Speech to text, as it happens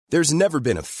There's never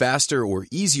been a faster or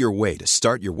easier way to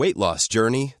start your weight loss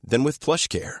journey than with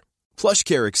PlushCare.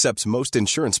 PlushCare accepts most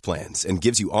insurance plans and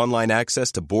gives you online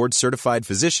access to board-certified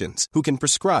physicians who can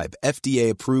prescribe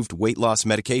FDA-approved weight loss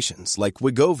medications like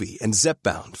Wegovy and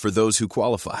Zepbound for those who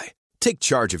qualify. Take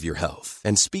charge of your health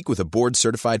and speak with a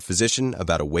board-certified physician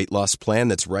about a weight loss plan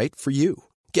that's right for you.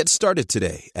 Get started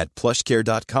today at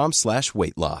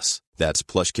plushcare.com/weight loss. That's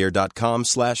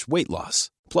plushcare.com/weight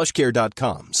loss.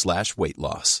 plushcare.com/weight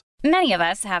loss. Many of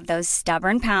us have those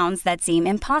stubborn pounds that seem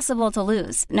impossible to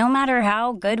lose, no matter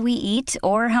how good we eat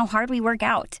or how hard we work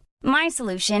out. My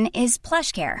solution is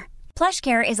PlushCare.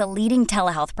 PlushCare is a leading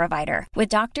telehealth provider with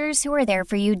doctors who are there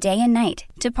for you day and night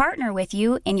to partner with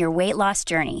you in your weight loss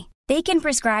journey. They can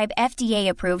prescribe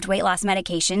FDA-approved weight loss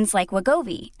medications like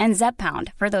Wegovy and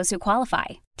Zepbound for those who qualify.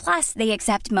 Plus, they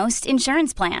accept most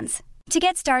insurance plans. To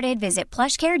get started, visit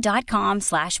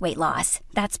plushcare.com/weight loss.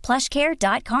 That's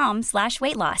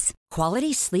plushcare.com/weight loss.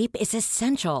 Quality sleep is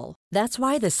essential. That's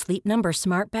why the Sleep Number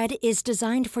Smart Bed is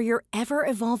designed for your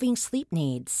ever-evolving sleep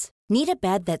needs. Need a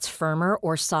bed that's firmer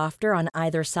or softer on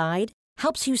either side?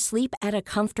 Helps you sleep at a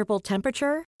comfortable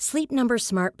temperature? Sleep Number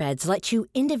Smart Beds let you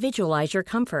individualize your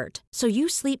comfort, so you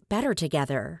sleep better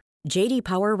together. J.D.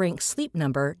 Power ranks Sleep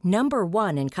Number number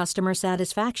 1 in customer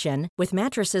satisfaction with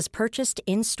mattresses purchased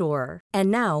in-store. And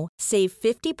now, save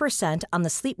 50% on the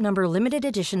Sleep Number Limited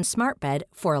Edition Smart Bed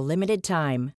for a limited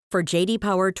time. For J.D.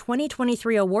 Power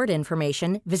 2023 award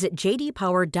information, visit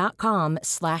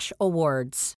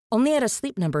jdpower.com/awards. Only at a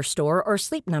Sleep Number store or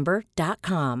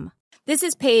sleepnumber.com. This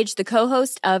is Paige, the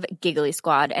co-host of Giggly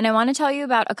Squad, and I want to tell you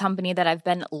about a company that I've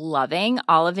been loving,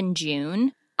 Olive &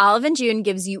 June. Olive & June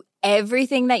gives you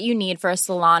everything that you need for a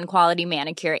salon-quality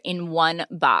manicure in one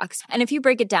box. And if you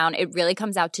break it down, it really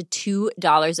comes out to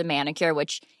 $2 a manicure,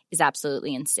 which is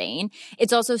absolutely insane.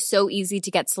 It's also so easy to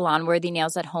get salon-worthy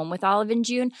nails at home with Olive &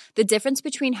 June. The difference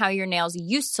between how your nails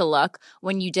used to look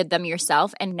when you did them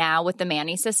yourself and now with the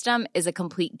Mani system is a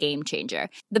complete game changer.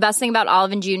 The best thing about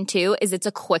Olive & June, too, is it's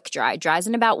a quick dry. Dries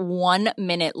in about 1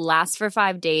 minute, lasts for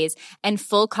 5 days, and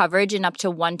full coverage in up to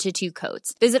 1 to 2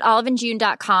 coats. Visit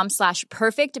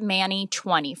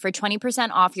oliveandjune.com/perfectmani20 for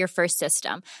 20% off your first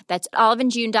system. That's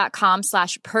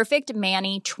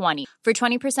oliveandjune.com/perfectmani20 for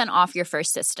 20% off your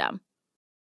first system.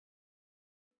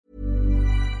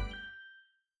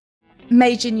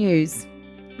 Major news.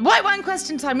 White Wine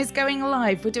Question Time is going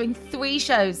live. We're doing 3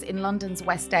 shows in London's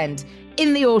West End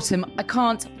in the autumn. I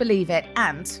can't believe it.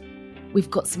 And we've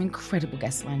got some incredible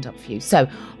guests lined up for you. So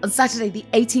on Saturday, the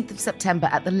 18th of September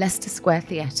at the Leicester Square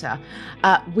Theatre,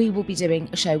 we will be doing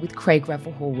a show with Craig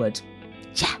Revel Horwood.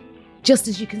 Yeah. Just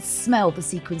as you can smell the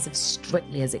sequence of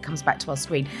Strictly as it comes back to our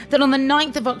screen. Then on the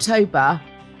 9th of October,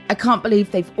 I can't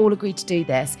believe they've all agreed to do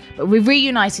this, but we're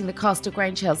reuniting the cast of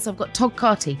Grange Hill. So I've got Todd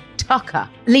Carty, Tucker,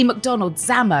 Lee McDonald,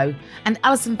 Zamo, and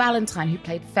Alison Valentine, who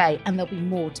played Faye, and there'll be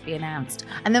more to be announced.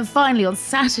 And then finally, on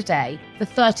Saturday, the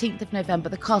 13th of November,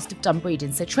 the cast of Dumb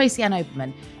Breeding. So Tracy Ann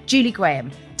Oberman, Julie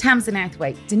Graham, Tamsin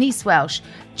Outhwaite, Denise Welsh,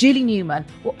 Julie Newman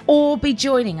will all be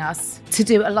joining us to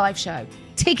do a live show.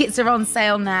 Tickets are on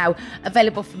sale now,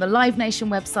 available from the Live Nation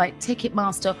website,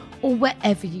 Ticketmaster, or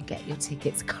wherever you get your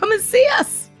tickets. Come and see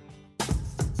us.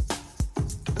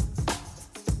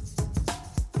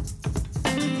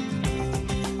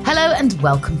 Hello and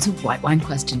welcome to White Wine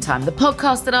Question Time, the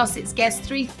podcast that asks its guests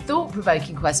 3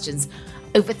 thought-provoking questions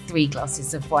over 3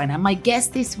 glasses of wine. And my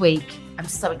guest this week, I'm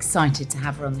so excited to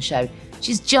have her on the show.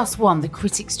 She's just won the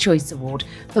Critics' Choice Award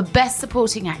for Best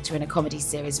Supporting Actor in a Comedy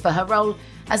Series for her role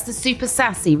as the super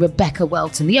sassy Rebecca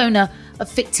Welton, the owner of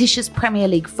fictitious Premier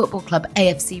League football club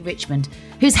AFC Richmond,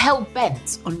 who's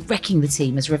hell-bent on wrecking the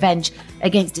team as revenge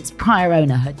against its prior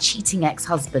owner, her cheating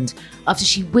ex-husband, after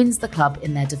she wins the club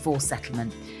in their divorce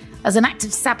settlement. As an act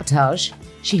of sabotage,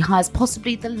 she hires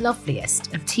possibly the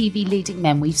loveliest of TV leading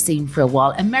men we've seen for a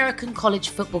while, American college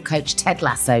football coach Ted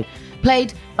Lasso,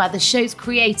 played by the show's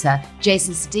creator,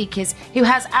 Jason Sudeikis, who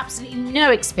has absolutely no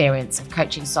experience of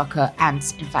coaching soccer and,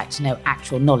 in fact, no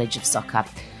actual knowledge of soccer.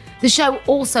 The show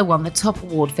also won the top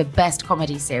award for Best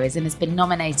Comedy Series and has been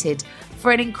nominated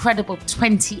for an incredible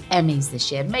 20 Emmys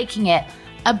this year, making it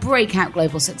a breakout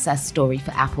global success story for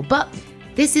Apple. But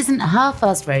this isn't her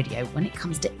first rodeo when it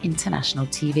comes to international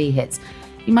TV hits.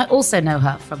 You might also know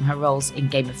her from her roles in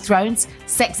Game of Thrones,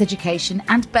 Sex Education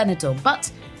and Benidorm, but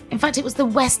in fact it was the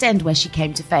West End where she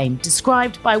came to fame,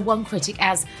 described by one critic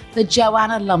as the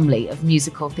Joanna Lumley of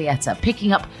musical theatre,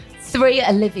 picking up 3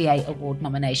 Olivier Award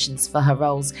nominations for her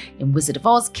roles in Wizard of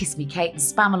Oz, Kiss Me Kate and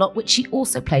Spamalot, which she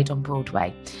also played on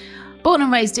Broadway. Born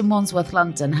and raised in Wandsworth,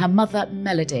 London, her mother,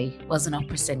 Melody, was an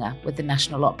opera singer with the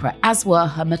National Opera, as were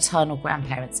her maternal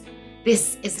grandparents.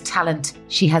 This is a talent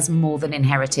she has more than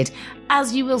inherited,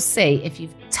 as you will see if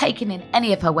you've taken in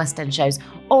any of her West End shows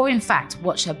or in fact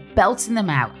watch her belting them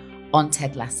out on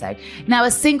Ted Lasso. Now,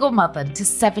 a single mother to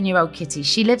 7-year-old Kitty,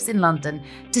 she lives in London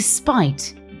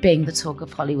despite being the talk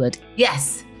of Hollywood.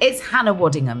 Yes, it's Hannah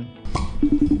Waddingham.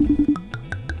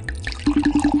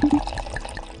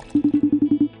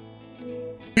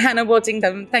 Hannah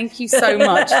Waddingham, thank you so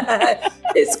much.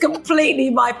 It's completely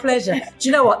my pleasure. Do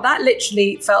you know what? That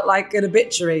literally felt like an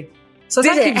obituary. So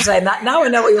thank you for saying that. Now I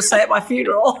know what you'll say at my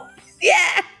funeral.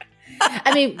 Yeah.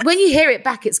 I mean, when you hear it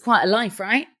back, it's quite a life,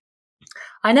 right?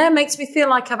 I know, it makes me feel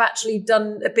like I've actually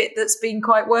done a bit that's been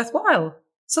quite worthwhile.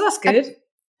 So that's good.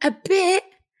 A bit?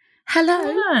 Hello?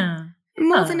 Yeah.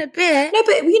 More than a bit? No,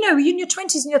 but, you know, in your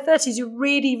 20s and your 30s, you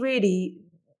really,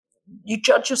 you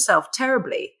judge yourself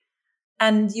terribly.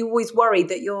 And you always worry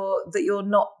that you're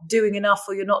not doing enough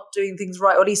or you're not doing things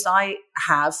right, or at least I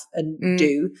have and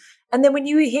do. And then when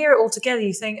you hear it all together,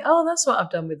 you think, oh, that's what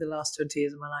I've done with the last 20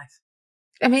 years of my life.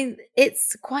 I mean,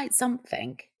 it's quite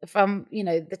something from, you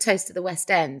know, the toast of the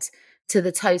West End to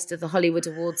the toast of the Hollywood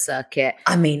Awards circuit.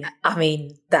 I mean,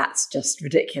 that's just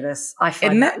ridiculous. I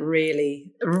find that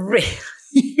really, really,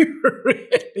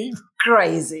 really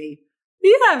crazy.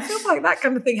 Yeah, I feel like that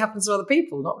kind of thing happens to other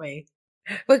people, not me.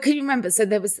 Well, can you remember? So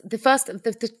there was the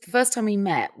first time we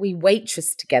met, we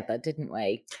waitressed together, didn't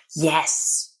we?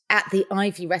 Yes. At the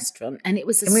Ivy restaurant, and it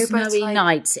was a snowy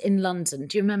night in London.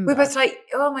 Do you remember? We were both like,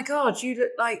 "Oh my God, you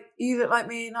look like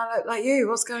me, and I look like you.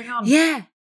 What's going on?" Yeah.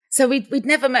 So we'd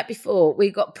never met before. We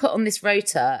got put on this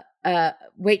rota,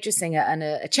 waitressing at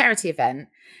a charity event,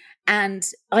 and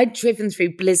I'd driven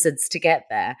through blizzards to get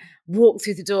there. Walked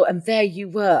through the door, and there you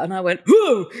were, and I went,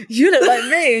 "Oh, you look like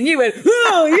me," and you went,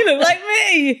 "Oh, you look like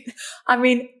me." I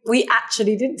mean, we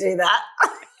actually did do that.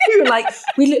 We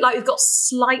look like we've got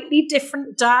slightly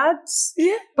different dads.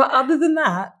 Yeah. But other than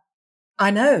that, I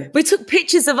know. We took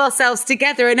pictures of ourselves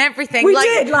together and everything. We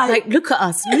did. Like, look at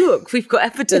us. Look, we've got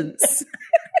evidence.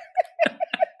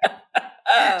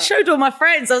 Showed all my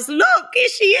friends. I was, look, here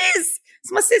she is.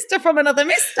 It's my sister from another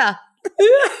mister.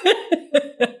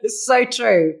 It's so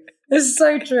true. It's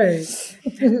so true.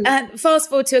 And fast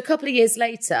forward to a couple of years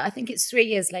later, I think it's 3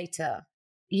 years later,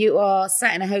 you are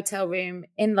sat in a hotel room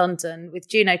in London with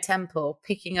Juno Temple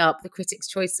picking up the Critics'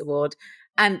 Choice Award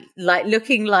and like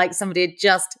looking like somebody had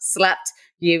just slapped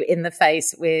you in the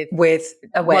face with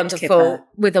a wet kipper.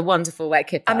 With a wonderful wet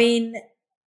kipper. I mean,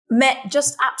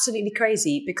 just absolutely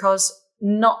crazy because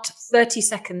not 30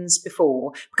 seconds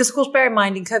before, because of course, bear in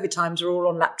mind in COVID times, we're all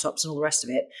on laptops and all the rest of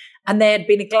it. And there had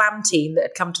been a glam team that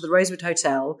had come to the Rosewood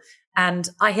Hotel. And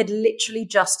I had literally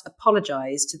just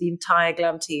apologized to the entire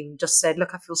glam team, just said,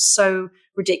 look, I feel so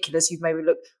ridiculous. You've made me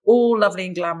look all lovely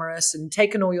and glamorous and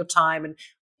taken all your time. And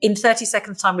in 30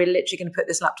 seconds time, we're literally going to put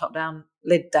this laptop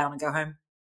lid down and go home.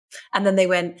 And then they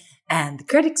went, and the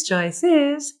Critics' Choice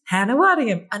is Hannah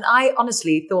Waddingham. And I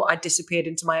honestly thought I'd disappeared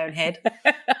into my own head.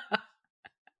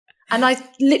 And I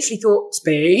literally thought,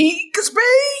 speak, just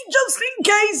in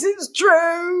case it's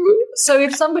true. So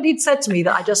if somebody had said to me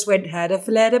that I just went,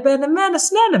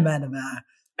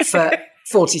 for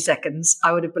 40 seconds,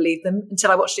 I would have believed them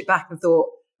until I watched it back and thought,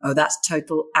 oh, that's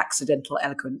total accidental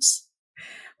eloquence.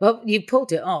 Well, you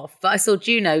pulled it off, but I saw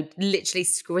Juno literally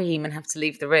scream and have to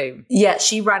leave the room. Yeah,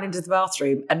 she ran into the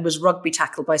bathroom and was rugby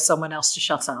tackled by someone else to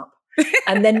shut up.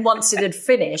 And then once it had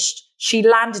finished, she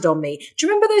landed on me. Do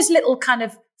you remember those little kind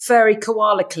of furry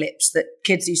koala clips that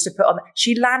kids used to put on?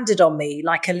 She landed on me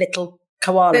like a little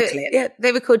koala clip. Yeah,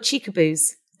 they were called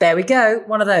cheekaboos. There we go,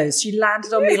 one of those. She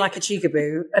landed on me like a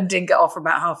cheekaboo and didn't get off for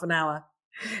about half an hour.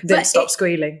 Didn't stop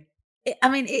squealing. I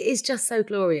mean, it is just so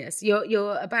glorious.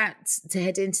 You're about to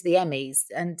head into the Emmys,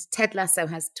 and Ted Lasso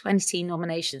has 20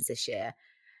 nominations this year.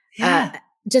 Yeah.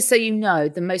 Just so you know,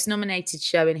 the most nominated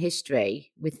show in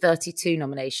history with 32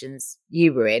 nominations,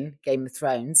 you were in Game of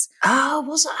Thrones. Oh,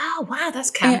 was it? Oh, wow,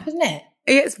 that's camp, isn't it?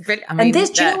 Yeah, it's brilliant. I mean, and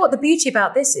this, do you know what the beauty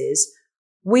about this is?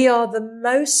 We are the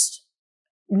most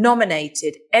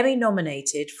Emmy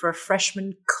nominated for a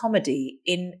freshman comedy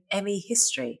in Emmy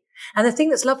history. And the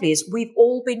thing that's lovely is we've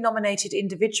all been nominated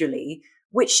individually,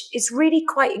 which is really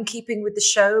quite in keeping with the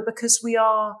show because we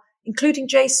are, including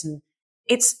Jason,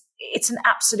 it's an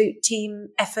absolute team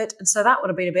effort. And so that would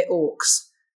have been a bit orcs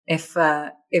if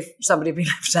somebody had been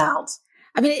left out.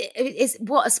 I mean, it's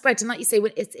what a spread. And like you say,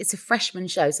 it's a freshman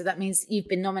show. So that means you've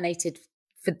been nominated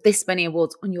for this many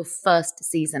awards on your first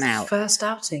season out. First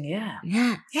outing, yeah.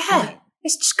 Yeah. Yeah.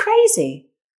 It's just crazy.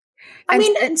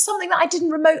 And something that I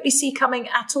didn't remotely see coming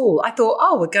at all. I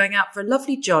thought, we're going out for a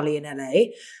lovely jolly in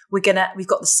LA. We've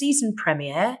got the season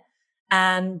premiere.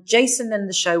 and Jason and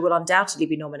the show will undoubtedly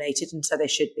be nominated, and so they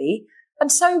should be.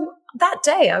 And so that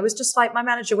day I was just like, my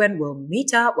manager went, we'll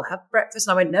meet up, we'll have breakfast.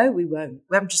 And I went, no, we won't.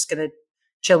 I'm just going to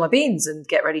chill my beans and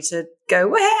get ready to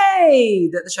go, hey,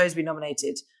 that the show's been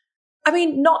nominated. I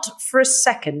mean, not for a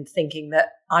second thinking that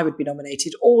I would be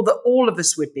nominated or that all of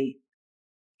us would be.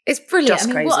 It's brilliant. Just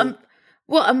I mean, crazy.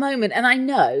 what a moment. And I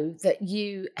know that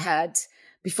you had,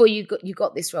 before you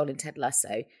got this role in Ted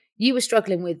Lasso, you were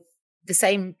struggling with the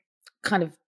same kind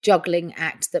of juggling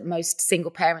act that most single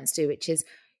parents do, which is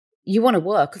you want to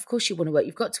work. Of course you want to work.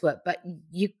 You've got to work, but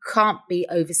you can't be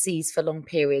overseas for long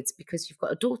periods because you've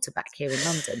got a daughter back here in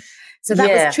London. So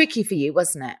that was tricky for you,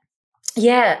 wasn't it?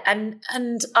 Yeah,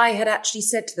 and I had actually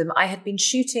said to them, I had been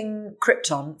shooting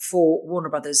Krypton for Warner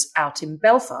Brothers out in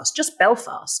Belfast, just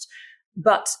Belfast.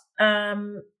 But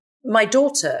my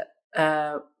daughter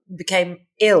became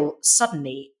ill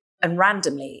suddenly and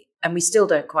randomly, and we still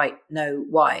don't quite know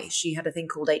why. She had a thing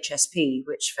called HSP,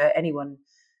 which for anyone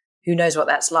who knows what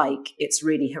that's like, it's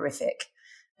really horrific.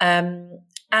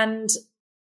 And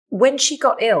when she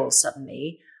got ill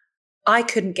suddenly, I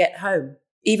couldn't get home.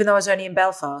 Even though I was only in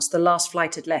Belfast, the last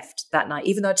flight had left that night.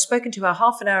 Even though I'd spoken to her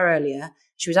half an hour earlier,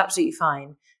 she was absolutely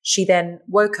fine. She then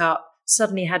woke up,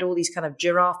 suddenly had all these kind of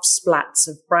giraffe splats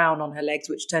of brown on her legs,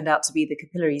 which turned out to be the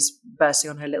capillaries bursting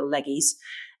on her little leggies,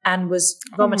 and was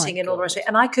vomiting and all the rest of it.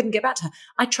 And I couldn't get back to her.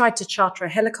 I tried to charter a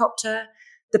helicopter.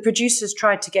 The producers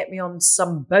tried to get me on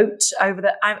some boat over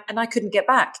there, and I couldn't get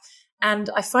back. And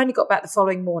I finally got back the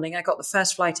following morning. I got the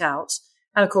first flight out.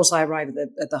 And of course, I arrive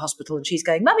at the hospital and she's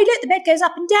going, Mummy, look, the bed goes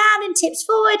up and down and tips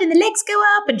forward and the legs go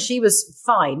up. And she was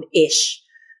fine-ish.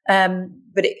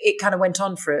 But it kind of went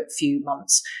on for a few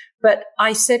months. But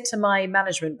I said to my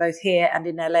management, both here and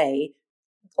in LA,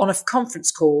 on a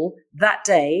conference call that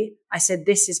day, I said,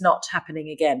 this is not happening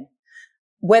again.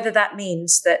 Whether that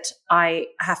means that I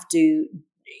have to,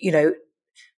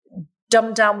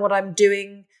 dumb down what I'm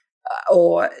doing,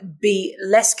 or be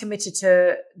less committed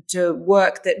to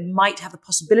work that might have the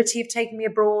possibility of taking me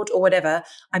abroad or whatever.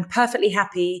 I'm perfectly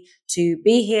happy to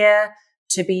be here,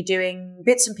 to be doing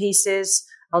bits and pieces.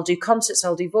 I'll do concerts,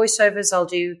 I'll do voiceovers, I'll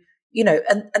do,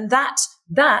 and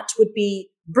that would be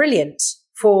brilliant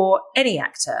for any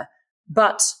actor.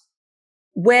 But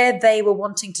where they were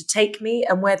wanting to take me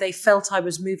and where they felt I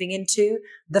was moving into,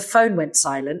 the phone went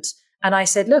silent. And I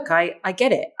said, look, I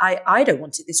get it. I don't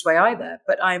want it this way either,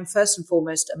 but I am first and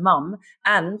foremost a mum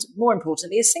and more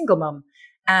importantly, a single mum.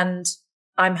 And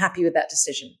I'm happy with that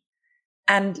decision.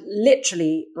 And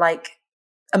literally like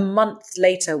a month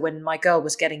later, when my girl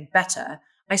was getting better,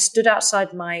 I stood outside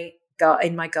in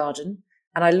my garden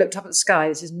and I looked up at the sky.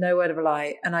 This is no word of a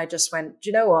lie. And I just went, do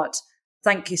you know what?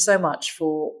 Thank you so much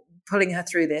for pulling her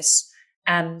through this.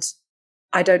 And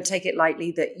I don't take it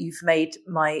lightly that you've made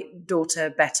my daughter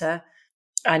better.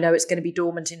 I know it's going to be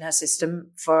dormant in her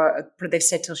system they've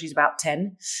said till she's about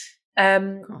 10.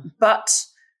 But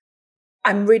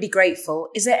I'm really grateful.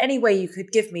 Is there any way you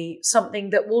could give me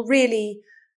something that will really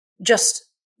just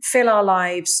fill our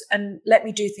lives and let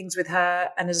me do things with her?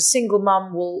 And as a single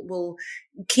mum will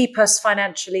keep us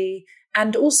financially.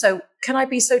 And also, can I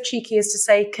be so cheeky as to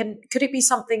say, could it be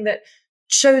something that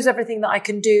shows everything that I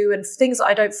can do and things that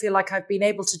I don't feel like I've been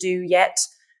able to do yet?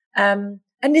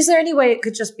 And is there any way it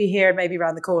could just be here and maybe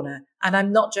around the corner? And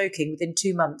I'm not joking. Within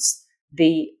 2 months,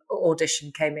 the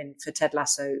audition came in for Ted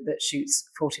Lasso that shoots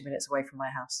 40 minutes away from my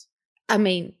house. I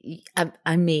mean,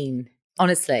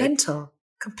 honestly. Mental.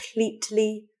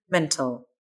 Completely mental.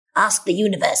 Ask the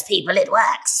universe, people, it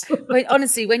works.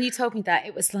 Honestly, when you told me that,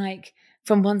 it was like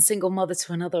from one single mother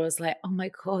to another, I was like, oh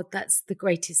my God, that's the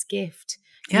greatest gift.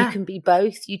 Yeah. You can be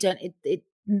both. You don't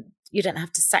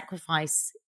have to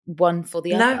sacrifice one for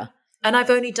the other. And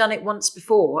I've only done it once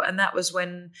before, and that was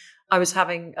when I was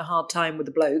having a hard time with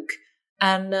a bloke,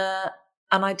 and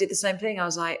I did the same thing. I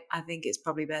was like, I think it's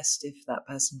probably best if that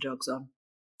person jogs on,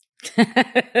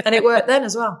 and it worked then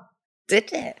as well.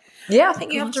 Did it? Yeah, I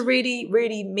think you have to really,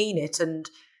 really mean it and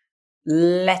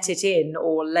let it in,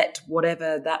 or let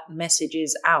whatever that message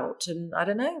is out. And I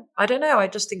don't know. I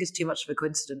just think it's too much of a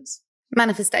coincidence.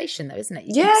 Manifestation, though, isn't it?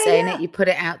 You keep saying it, you put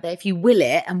it out there. If you will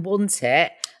it and want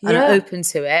it and are open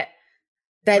to it,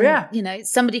 then,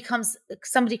 somebody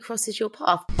crosses your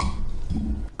path.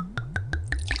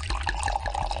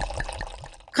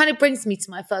 Kind of brings me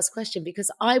to my first question, because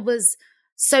I was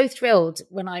so thrilled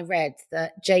when I read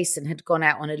that Jason had gone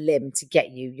out on a limb to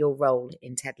get you your role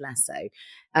in Ted Lasso.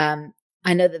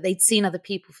 I know that they'd seen other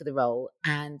people for the role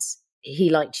and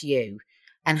he liked you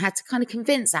and had to kind of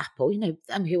convince Apple,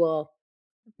 who are,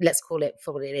 let's call it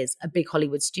for what it is, a big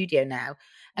Hollywood studio now,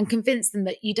 and convince them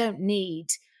that you don't need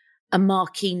a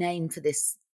marquee name for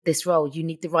this this role. You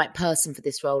need the right person for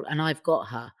this role, and I've got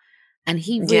her. And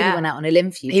he really went out on a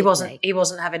limb for you. He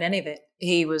wasn't having any of it.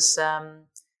 He was.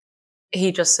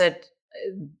 He just said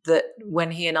that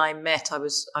when he and I met, I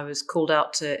was called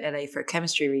out to LA for a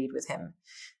chemistry read with him,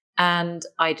 and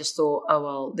I just thought, oh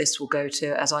well, this will go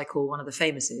to, as I call, one of the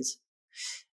famouses,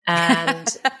 and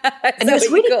and it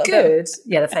was really good.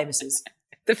 Yeah, the famouses.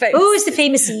 Oh, it's the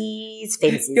famouses.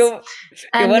 You're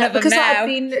one of them because now. I've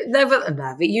been no,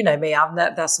 but you know me.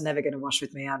 That's never going to wash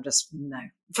with me. I'm just no.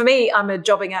 For me, I'm a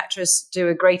jobbing actress to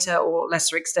a greater or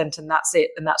lesser extent, and that's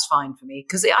it, and that's fine for me.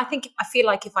 Because I feel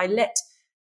like if I let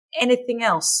anything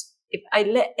else, if I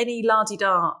let any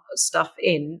la-di-da stuff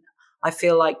in, I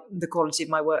feel like the quality of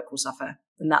my work will suffer,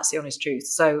 and that's the honest truth.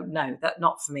 So no, that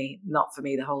not for me.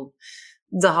 The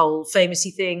whole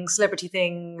famousy thing, celebrity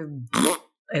thing.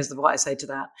 Is what I say to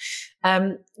that.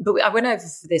 But I went over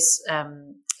for this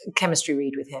chemistry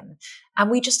read with him, and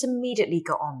we just immediately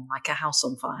got on like a house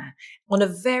on fire on a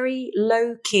very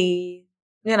low key,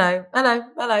 hello,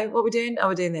 what we're doing? Oh,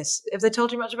 we're doing this. Have they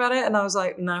told you much about it? And I was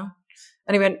like, no.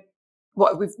 And he went,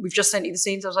 what, we've just sent you the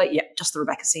scenes? I was like, yeah, just the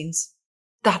Rebecca scenes.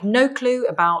 They had no clue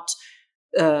about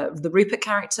the Rupert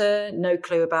character, no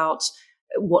clue about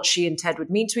what she and Ted would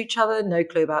mean to each other, no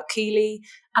clue about Keeley.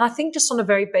 And I think just on a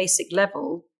very basic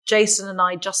level, Jason and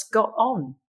I just got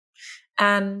on.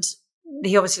 And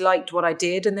he obviously liked what I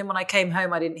did. And then when I came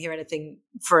home, I didn't hear anything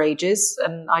for ages.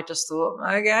 And I just thought,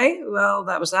 okay, well,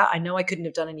 that was that. I know I couldn't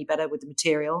have done any better with the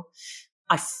material.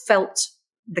 I felt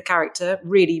the character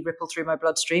really ripple through my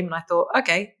bloodstream. And I thought,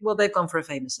 okay, well, they've gone for a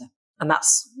famouser. And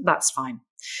that's fine.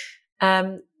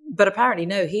 But apparently,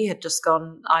 no, he had just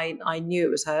gone, I knew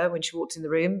it was her when she walked in the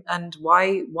room. And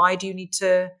why do you need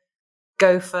to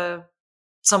go for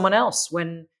someone else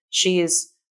when she is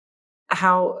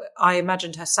how I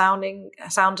imagined her sounding,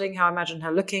 how I imagined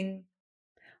her looking?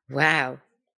 Wow.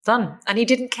 Done. And he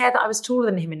didn't care that I was taller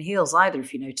than him in heels either,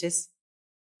 if you notice.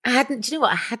 Do you know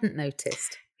what? I hadn't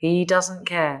noticed. He doesn't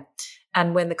care.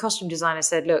 And when the costume designer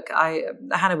said, look,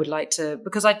 Hannah would like to,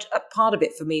 because a part of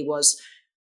it for me was,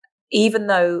 even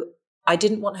though I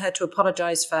didn't want her to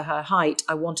apologize for her height,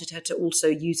 I wanted her to also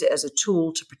use it as a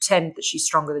tool to pretend that she's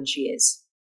stronger than she is.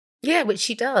 Yeah, which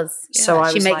she does. Yeah. So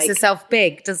she makes herself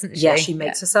big, doesn't she? Yeah, she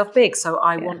makes herself big. So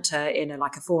I want her in a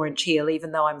 4-inch heel,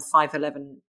 even though I'm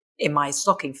 5'11" in my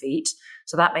stocking feet.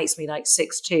 So that makes me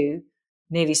 6'2",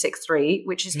 nearly 6'3",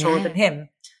 which is taller than him.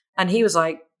 And he was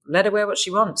like, let her wear what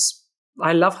she wants.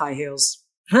 I love high heels.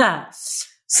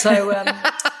 So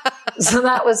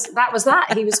that was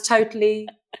that. He was totally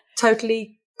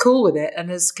cool with it and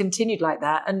has continued like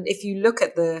that. And if you look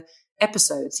at the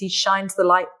episodes, he shines the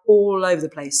light all over the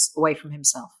place away from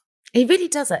himself. He really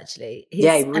does, actually. He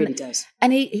really does.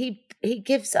 And he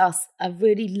gives us a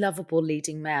really lovable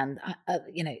leading man.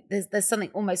 There's something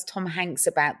almost Tom Hanks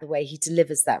about the way he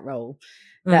delivers that role,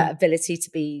 that ability to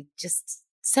be just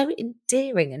so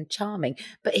endearing and charming.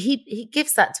 But he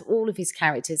gives that to all of his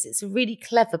characters. It's a really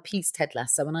clever piece, Ted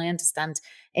Lasso, and I understand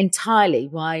entirely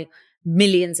why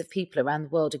millions of people around the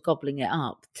world are gobbling it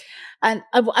up. And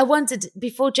I wondered,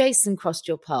 before Jason crossed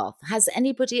your path, has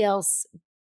anybody else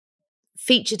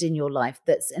featured in your life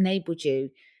that's enabled you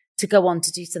to go on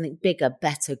to do something bigger,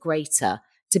 better, greater,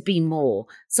 to be more?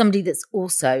 Somebody that's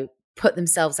also put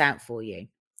themselves out for you?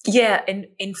 Yeah,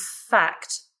 in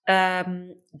fact,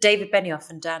 David Benioff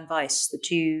and Dan Weiss, the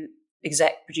two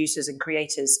exec producers and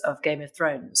creators of Game of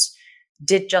Thrones,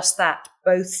 did just that,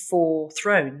 both for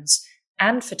Thrones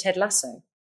and for Ted Lasso.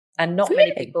 And not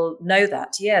many people know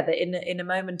that. Yeah, that in a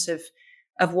moment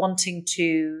of wanting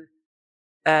to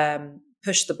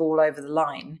push the ball over the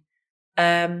line,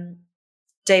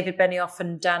 David Benioff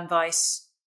and Dan Weiss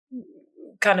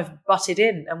kind of butted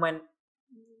in and went,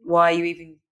 why are you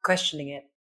even questioning it?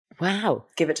 Wow.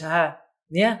 Give it to her.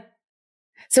 Yeah.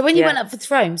 So when you went up for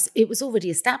Thrones, it was already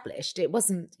established. It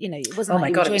wasn't, it wasn't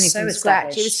like you were joining from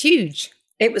scratch. It was huge.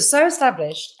 It was so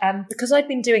established. And because I'd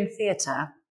been doing theatre,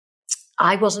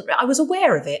 I was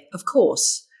aware of it, of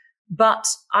course, but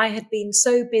I had been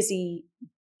so busy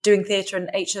doing theatre and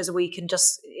 8 shows a week and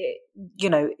just,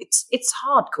 it's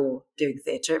hardcore doing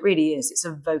theatre. It really is. It's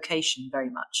a vocation very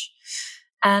much.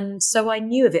 And so I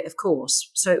knew of it, of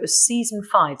course. So it was season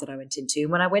 5 that I went into.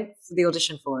 When I went for the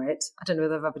audition for it, I don't know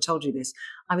whether I've ever told you this,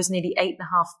 I was nearly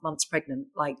 8.5 months pregnant,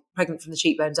 pregnant from the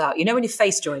cheekbones out. You know when your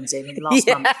face joins in last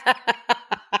month?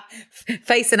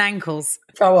 Face and ankles.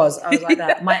 I was like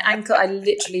that. My ankle, I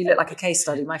literally looked like a case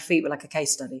study. My feet were like a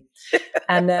case study.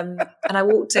 And I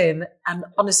walked in and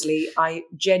honestly, I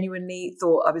genuinely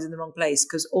thought I was in the wrong place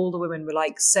because all the women were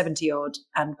 70 odd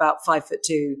and about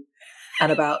 5'2"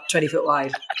 and about 20 foot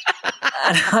wide.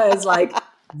 And I was like,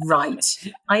 right,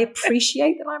 I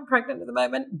appreciate that I'm pregnant at the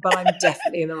moment, but I'm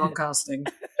definitely in the wrong casting.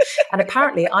 And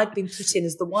apparently I'd been put in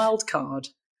as the wild card.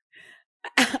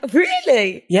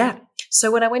 Really? Yeah.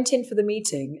 So when I went in for the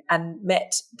meeting and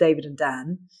met David and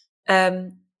Dan,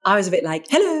 I was a bit like,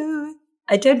 hello,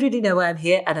 I don't really know why I'm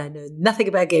here and I know nothing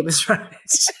about Game of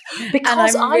Thrones.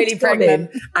 Because I'm really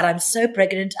pregnant. And I'm so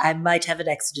pregnant, I might have an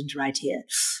accident right here.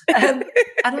 And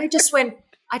I just went,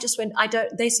 I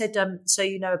don't, they said, so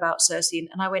you know about Cersei?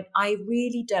 And I went, I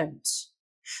really don't.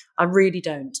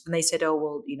 And they said, oh,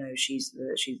 well, you know, she's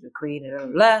the queen and blah,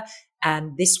 blah, blah.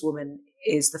 And this woman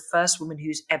is the first woman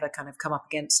who's ever kind of come up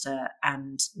against her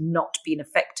and not been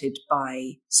affected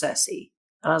by Cersei.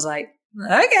 And I was like,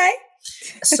 okay.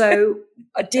 So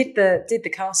I did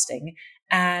the casting,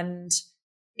 and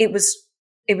it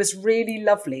was really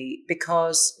lovely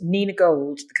because Nina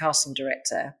Gold, the casting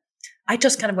director, I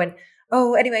just kind of went,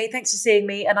 oh, anyway, thanks for seeing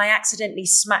me. And I accidentally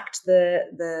smacked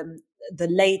the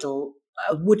ladle,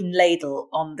 a wooden ladle,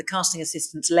 on the casting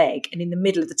assistant's leg. And in the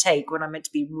middle of the take, when I meant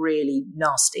to be really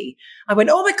nasty, I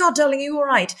went, oh my God, darling, are you all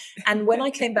right? And when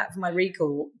I came back from my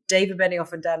recall, David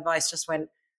Benioff and Dan Weiss just went,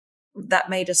 that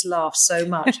made us laugh so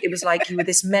much. It was like you were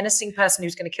this menacing person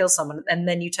who's going to kill someone, and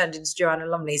then you turned into Joanna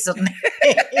Lumley suddenly.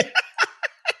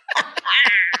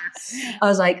 I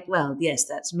was like, well, yes,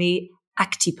 that's me,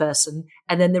 acty person.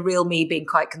 And then the real me being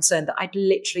quite concerned that I'd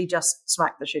literally just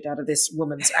smacked the shit out of this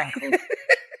woman's ankle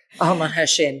on her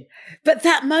shin. But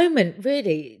that moment,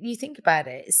 really, you think about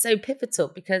it, it's so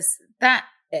pivotal because that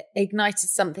ignited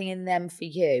something in them for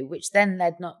you, which then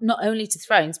led not only to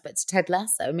Thrones, but to Ted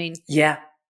Lasso. I mean... Yeah.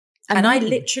 And I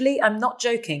literally, I'm not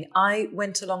joking, I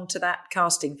went along to that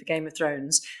casting for Game of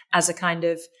Thrones as a kind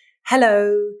of,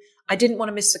 hello, I didn't want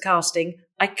to miss the casting.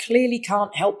 I clearly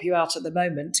can't help you out at the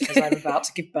moment because I'm about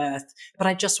to give birth, but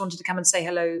I just wanted to come and say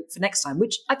hello for next time,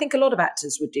 which I think a lot of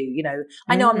actors would do. You know,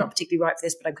 I know I'm not particularly right for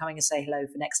this, but I'm coming to say hello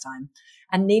for next time.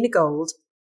 And Nina Gold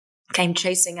came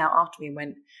chasing out after me and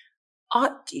went,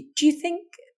 do you think,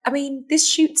 I mean, this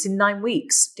shoots in 9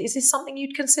 weeks. Is this something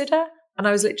you'd consider? And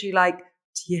I was literally like,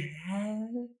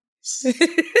 yes.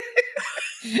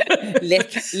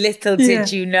 Little did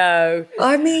you know.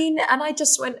 I mean, and I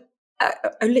just went, I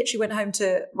literally went home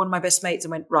to one of my best mates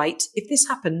and went, right, if this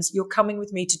happens, you're coming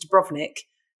with me to Dubrovnik.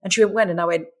 And she went, when? And I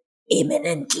went,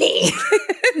 imminently.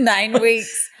 9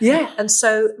 weeks. Yeah. And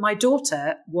so my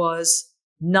daughter was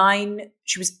 9,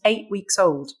 she was 8 weeks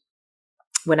old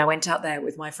when I went out there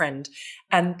with my friend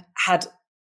and had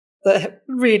the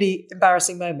really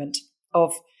embarrassing moment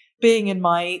of being in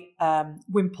my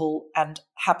wimple and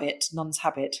nun's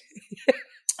habit.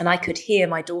 And I could hear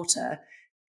my daughter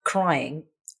crying,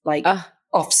 like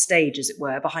off stage, as it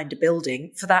were, behind a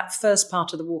building for that first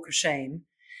part of the Walk of Shame.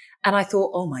 And I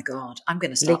thought, oh my God, I'm going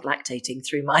to start lactating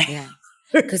through my... Yeah.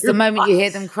 Because the moment you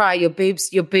hear them cry, your boobs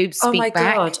speak back. Oh my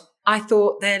God. I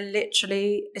thought they're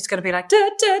literally, it's going to be like, da,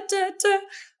 da, da, da.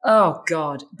 Oh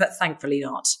God. But thankfully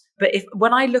not. But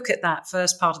when I look at that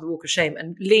first part of the Walk of Shame,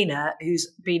 and Lena, who's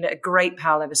been a great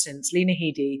pal ever since, Lena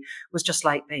Headey, was just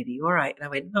like, baby, you all right? And I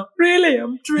went, not really.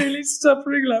 I'm really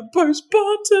suffering like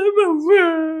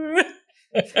postpartum.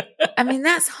 I mean,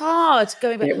 that's hard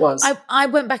going back. It was. I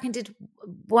went back and did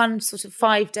one sort of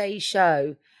 5-day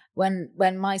show when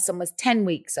my son was 10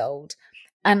 weeks old.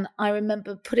 And I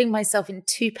remember putting myself in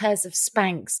 2 pairs of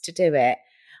Spanx to do it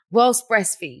whilst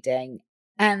breastfeeding.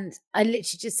 And I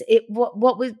literally just,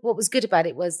 what was good about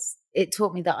it was it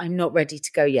taught me that I'm not ready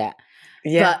to go yet.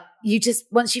 Yeah. But you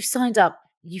just, once you've signed up,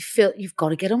 you feel you've got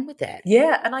to get on with it.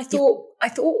 Yeah. And I thought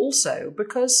also,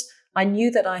 because I knew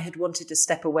that I had wanted to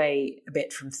step away a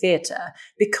bit from theatre,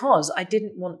 because I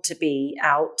didn't want to be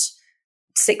out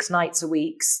 6 nights a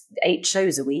week, 8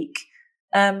 shows a week,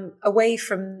 away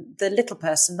from the little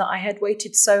person that I had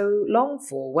waited so long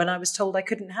for when I was told I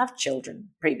couldn't have children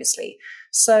previously.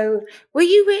 So... Were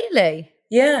you really?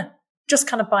 Yeah, just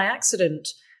kind of by accident,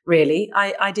 really.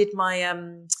 I did my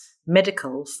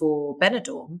medical for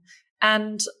Benidorm,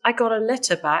 and I got a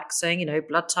letter back saying, you know,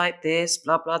 blood type this,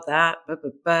 blah, blah, that, blah,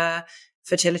 blah, blah,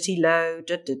 fertility low,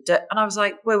 da, da, da. And I was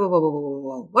like,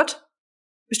 whoa, what?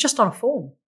 It was just on a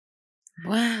form.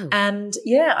 Wow. And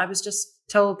yeah, I was just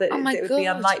told that it would be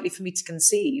God. unlikely for me to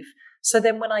conceive. So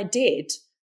then when I did,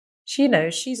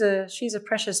 she's a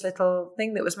precious little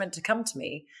thing that was meant to come to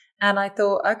me. And I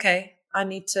thought, okay, I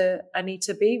need to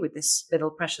be with this little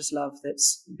precious love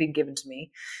that's been given to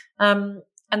me. And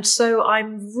so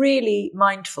I'm really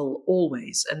mindful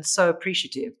always and so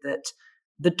appreciative that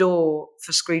the door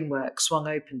for screen work swung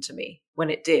open to me when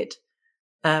it did.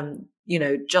 You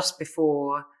know, just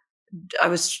before I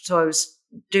was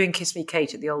doing Kiss Me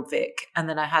Kate at the Old Vic, and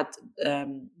then I had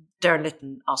Darren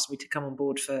Litton asked me to come on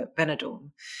board for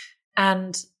Benidorm.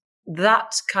 And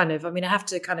that kind of, I mean, I have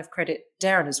to kind of credit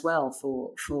Darren as well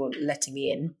for letting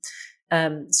me in,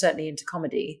 certainly into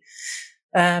comedy.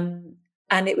 And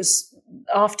it was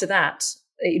after that,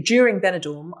 during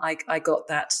Benidorm, I got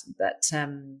that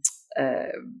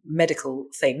medical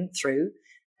thing through.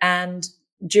 And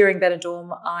during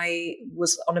Benidorm, I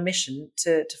was on a mission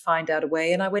to find out a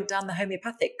way, and I went down the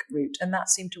homeopathic route, and that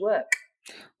seemed to work.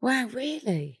 Wow,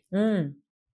 really? Mm.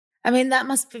 I mean, that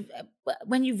must be,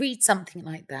 when you read something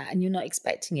like that and you're not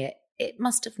expecting it, it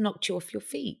must have knocked you off your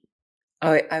feet.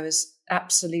 Oh, I was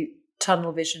absolute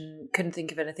tunnel vision, couldn't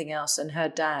think of anything else. And her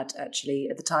dad actually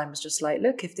at the time was just like,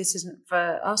 look, if this isn't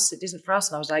for us, it isn't for us.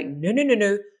 And I was like,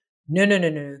 no.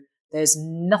 There's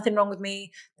nothing wrong with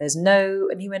me. There's no,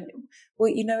 and he went, well,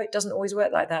 it doesn't always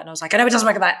work like that. And I was like, I know it doesn't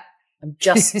work like that. I'm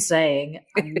just saying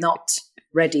I'm not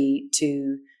ready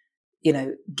to,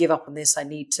 give up on this. I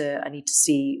need to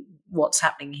see what's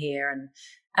happening here.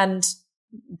 And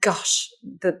gosh,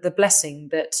 the blessing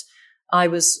that I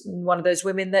was one of those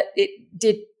women that it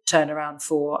did turn around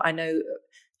for. I know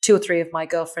 2 or 3 of my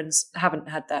girlfriends haven't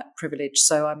had that privilege,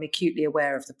 so I'm acutely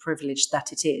aware of the privilege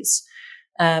that it is.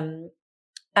 And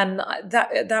at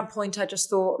that point, I just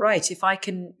thought, right, if I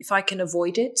can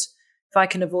avoid it, if I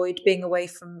can avoid being away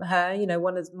from her,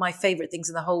 one of my favorite things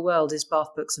in the whole world is bath,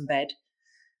 books, and bed.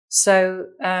 So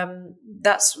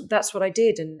that's what I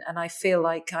did, and I feel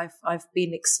like I've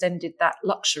been extended that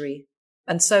luxury.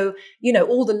 And so,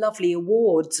 all the lovely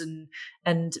awards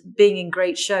and being in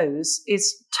great shows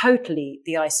is totally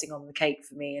the icing on the cake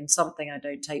for me, and something I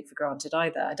don't take for granted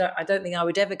either. I don't think I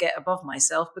would ever get above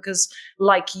myself because,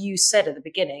 like you said at the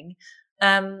beginning,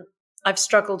 I've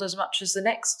struggled as much as the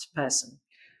next person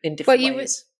in different ways. Well,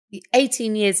 you were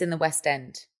 18 years in the West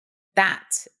End.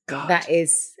 That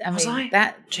is,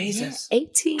 Jesus,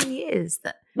 18 years.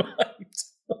 Right.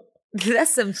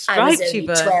 That's some stripes. I was only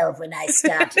 12 when I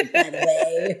started, by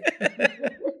the way.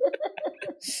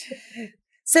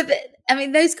 So,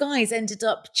 those guys ended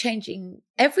up changing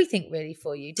everything really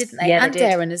for you, didn't they? Yeah, and they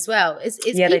did. Darren as well. It's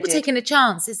people taking a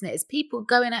chance, isn't it? It's people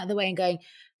going out of the way and going,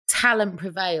 talent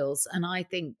prevails. And I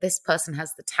think this person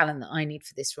has the talent that I need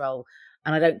for this role.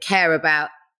 And I don't care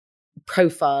about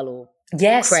profile or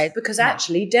cred. Because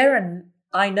actually Darren,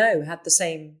 I know, had the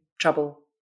same trouble.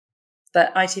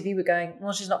 That ITV were going,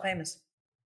 well, she's not famous.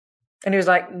 And he was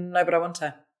like, no, but I want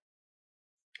her.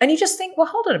 And you just think, well,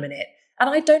 hold on a minute. And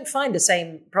I don't find the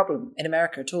same problem in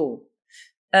America at all.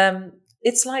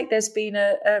 It's like there's been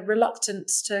a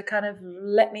reluctance to kind of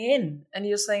let me in. And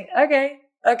you're saying, okay.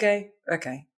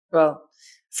 Well,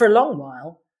 for a long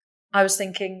while, I was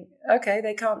thinking, okay,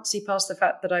 they can't see past the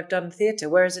fact that I've done theatre.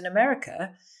 Whereas in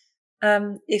America,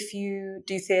 if you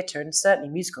do theatre, and certainly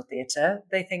musical theatre,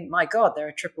 they think, my God, they're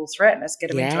a triple threat. Let's get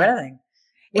them into anything.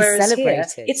 Whereas it's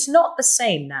celebrated. Here, it's not the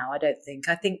same now, I don't think.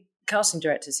 I think casting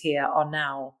directors here are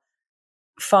now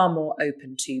far more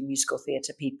open to musical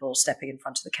theatre people stepping in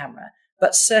front of the camera.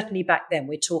 But certainly back then,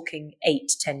 we're talking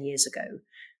 8-10 years ago,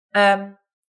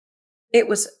 it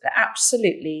was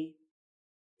absolutely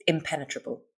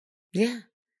impenetrable. Yeah.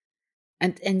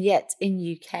 And yet in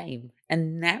you came.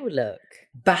 And now look.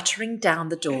 Battering down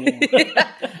the door.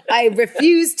 I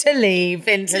refuse to leave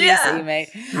until you see me.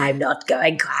 I'm not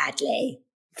going quietly.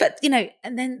 But,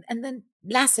 and then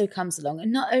Lasso comes along,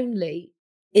 and not only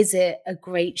is it a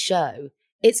great show,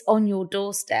 it's on your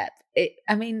doorstep.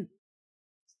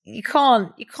 You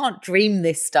can't dream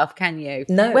this stuff, can you?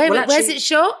 No. Where's it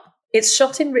shot? It's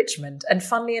shot in Richmond. And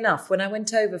funnily enough, when I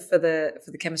went over for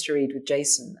the chemistry read with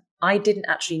Jason, I didn't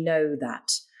actually know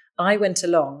that. I went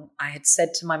along. I had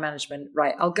said to my management,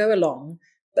 right, I'll go along.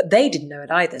 But they didn't know it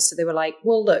either. So they were like,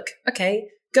 well, look, okay,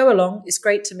 go along. It's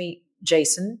great to meet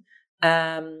Jason.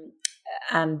 And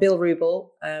Bill Rubel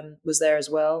was there as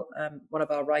well, one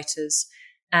of our writers.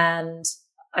 And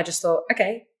I just thought,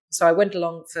 okay. So I went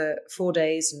along for 4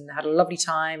 days and had a lovely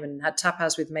time and had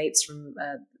tapas with mates from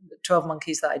 12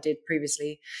 Monkeys that I did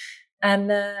previously.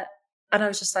 And I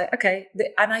was just like, okay.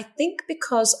 And I think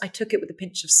because I took it with a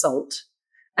pinch of salt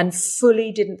and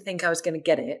fully didn't think I was going to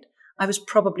get it, I was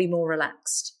probably more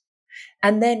relaxed.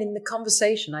 And then in the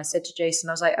conversation, I said to Jason,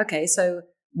 I was like, okay, so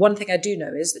one thing I do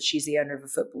know is that she's the owner of a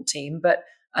football team,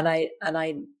 and I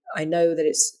know that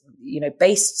it's,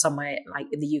 based somewhere like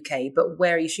in the UK, but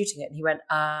where are you shooting it? And he went,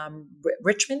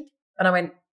 Richmond. And I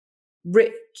went,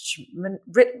 Richmond,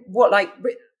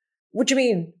 what do you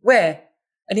mean? Where?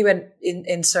 And he went,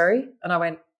 in Surrey. And I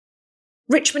went,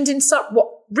 Richmond in Surrey? What?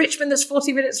 Richmond that's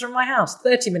 40 minutes from my house,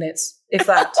 30 minutes, if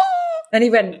that. And he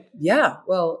went, yeah,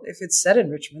 well, if it's set in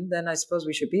Richmond, then I suppose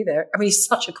we should be there. I mean, he's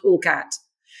such a cool cat.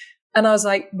 And I was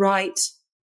like, right,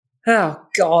 Oh,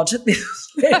 God.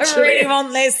 I really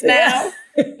want this now.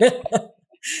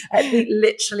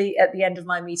 Literally at the end of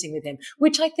my meeting with him,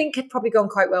 which I think had probably gone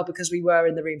quite well because we were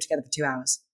in the room together for 2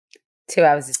 hours. 2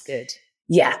 hours is good.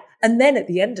 Yeah. And then at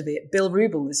the end of it, Bill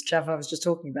Rubel, this chap I was just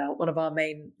talking about, one of our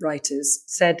main writers,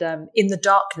 said, in the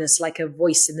darkness, like a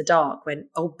voice in the dark, went,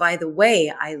 oh, by the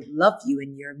way, I love you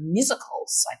in your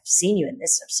musicals. I've seen you in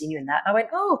this, I've seen you in that. And I went,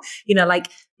 oh, like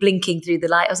blinking through the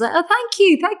light. I was like, oh, thank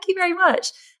you very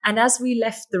much. And as we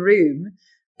left the room,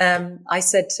 I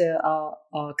said to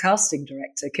our casting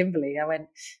director, Kimberly, I went,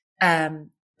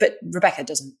 but Rebecca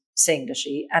doesn't sing, does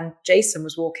she? And Jason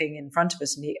was walking in front of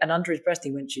us and under his breath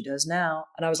he went, she does now.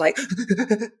 And I was like,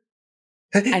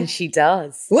 and she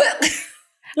does. What?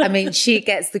 I mean, she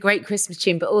gets the great Christmas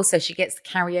tune, but also she gets the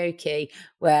karaoke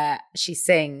where she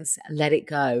sings Let It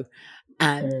Go.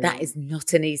 And that is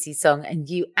not an easy song. And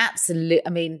you absolutely, I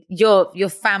mean, your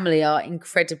family are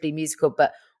incredibly musical,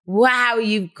 but wow,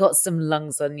 you've got some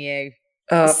lungs on you.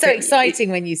 It's so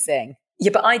exciting when you sing.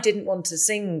 Yeah, but I didn't want to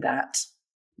sing that.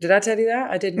 Did I tell you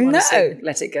that? I didn't want to sing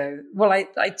Let It Go. Well, I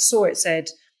saw it said,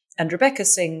 and Rebecca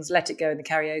sings Let It Go in the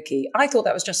karaoke. I thought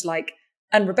that was just like,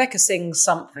 and Rebecca sings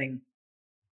something.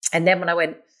 And then when I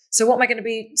went, so what am I going to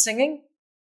be singing?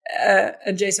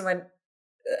 And Jason went,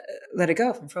 Let It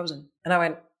Go from Frozen. And I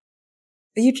went,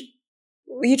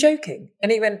 were you joking?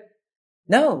 And he went,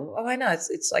 no. Oh, I know.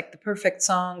 It's like the perfect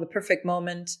song, the perfect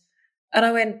moment. And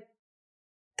I went,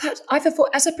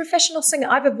 as a professional singer,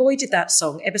 I've avoided that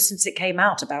song ever since it came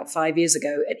out about 5 years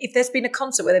ago. And if there's been a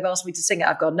concert where they've asked me to sing it,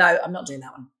 I've gone, no, I'm not doing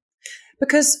that one.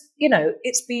 Because,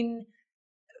 it's been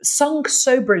sung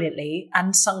so brilliantly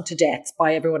and sung to death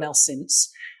by everyone else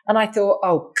since. And I thought,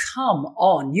 oh, come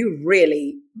on, you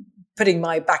really putting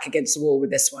my back against the wall with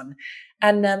this one.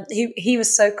 And he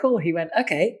was so cool. He went,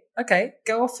 okay,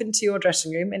 go off into your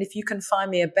dressing room. And if you can find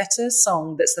me a better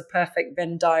song that's the perfect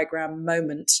Venn diagram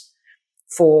moment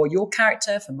for your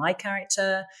character, for my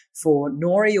character, for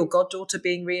Nora, your goddaughter,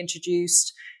 being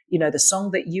reintroduced, the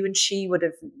song that you and she would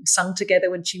have sung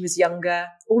together when she was younger,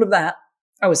 all of that.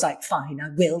 I was like, fine,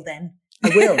 I will then. I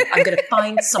will. I'm going to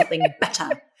find something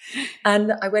better.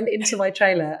 And I went into my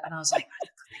trailer and I was like, I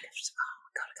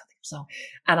can't think of a song.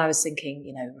 And I was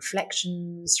thinking,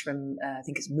 Reflections from, I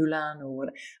think it's Mulan or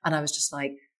whatever. And I was just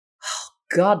like, oh,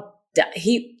 God,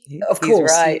 he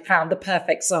found the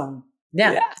perfect song.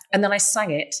 Yeah. And then I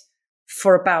sang it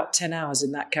for about 10 hours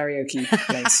in that karaoke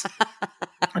place.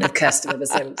 And I've cursed him ever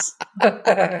since.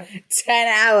 10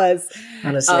 hours.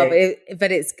 Honestly.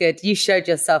 But it's good. You showed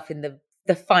yourself in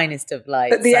the finest of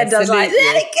lights. At the end, I was like,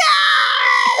 let it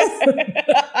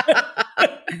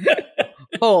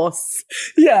go! Horse.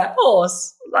 Yeah,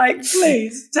 horse. Like,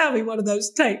 please, tell me one of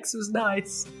those takes was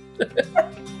nice.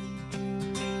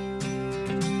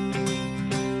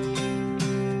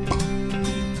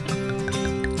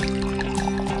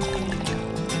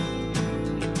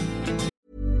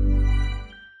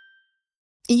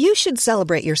 You should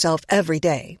celebrate yourself every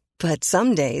day, but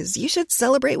some days you should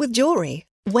celebrate with jewelry.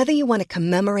 Whether you want to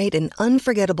commemorate an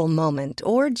unforgettable moment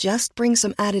or just bring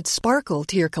some added sparkle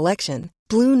to your collection,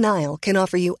 Blue Nile can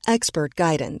offer you expert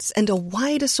guidance and a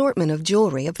wide assortment of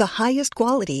jewelry of the highest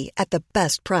quality at the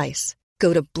best price.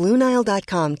 Go to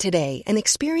BlueNile.com today and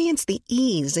experience the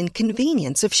ease and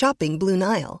convenience of shopping Blue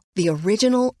Nile, the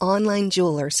original online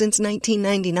jeweler since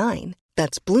 1999.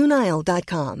 That's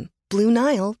BlueNile.com.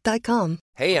 BlueNile.com.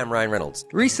 Hey, I'm Ryan Reynolds.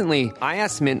 Recently, I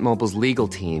asked Mint Mobile's legal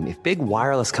team if big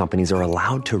wireless companies are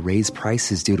allowed to raise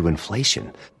prices due to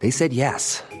inflation. They said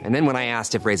yes. And then when I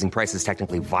asked if raising prices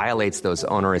technically violates those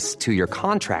onerous 2-year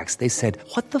contracts, they said,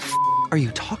 what the f*** are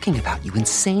you talking about, you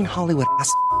insane Hollywood ass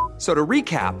f- So to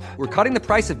recap, we're cutting the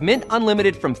price of Mint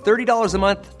Unlimited from $30 a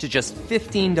month to just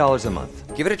 $15 a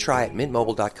month. Give it a try at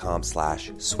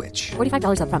mintmobile.com/switch.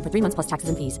 $45 up front for 3 months plus taxes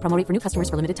and fees. Promo rate for new customers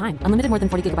for limited time. Unlimited more than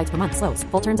 40 gigabytes per month. Slows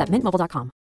full terms at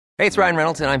mintmobile.com. Hey, it's Ryan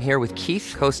Reynolds, and I'm here with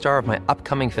Keith, co-star of my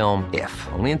upcoming film, If,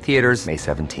 only in theaters May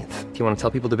 17th. Do you want to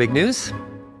tell people the big news?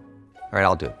 All right,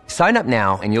 I'll do it. Sign up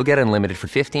now and you'll get unlimited for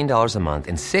 $15 a month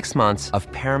and 6 months of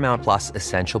Paramount Plus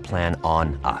Essential Plan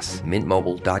on us.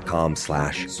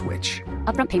 mintmobile.com/switch.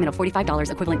 Upfront payment of $45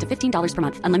 equivalent to $15 per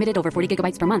month. Unlimited over 40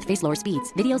 gigabytes per month. Face lower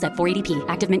speeds. Videos at 480p.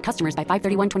 Active Mint customers by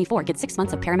 531.24 get 6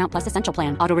 months of Paramount Plus Essential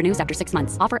Plan. Auto renews after 6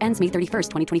 months. Offer ends May 31st,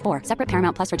 2024. Separate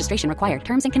Paramount Plus registration required.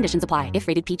 Terms and conditions apply if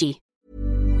rated PG.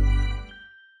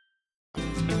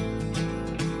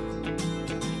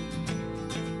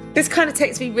 This kind of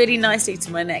takes me really nicely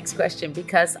to my next question,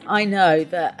 because I know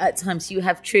that at times you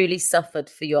have truly suffered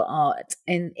for your art.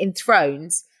 In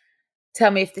Thrones,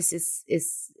 tell me if this is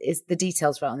the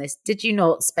details right on this. Did you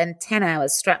not spend 10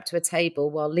 hours strapped to a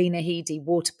table while Lena Headey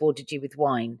waterboarded you with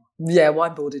wine? Yeah,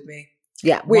 wine boarded me.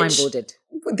 Yeah, wine boarded.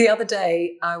 The other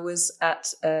day, I was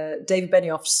at David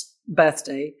Benioff's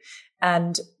birthday,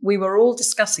 and we were all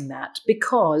discussing that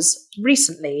because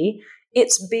recently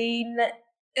it's been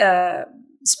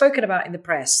spoken about in the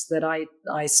press that I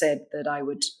said that I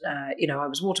would, I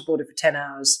was waterboarded for 10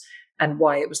 hours and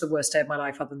why it was the worst day of my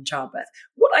life other than childbirth.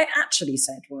 What I actually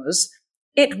said was,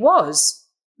 it was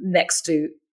next to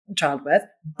childbirth,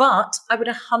 but I would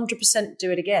 100%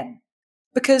 do it again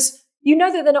because you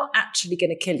know that they're not actually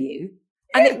going to kill you.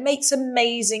 And it makes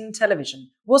amazing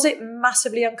television. Was it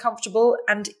massively uncomfortable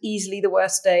and easily the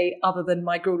worst day other than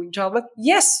my grueling childbirth?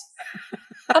 Yes.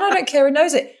 And I don't care who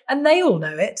knows it. And they all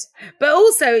know it. But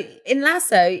also, in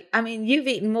Lasso, I mean, you've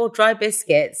eaten more dry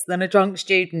biscuits than a drunk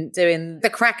student doing the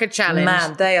cracker challenge.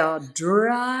 Man, they are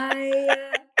dry.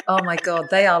 Oh, my God.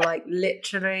 They are like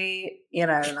literally,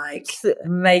 like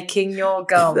making your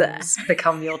gums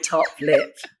become your top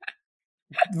lip.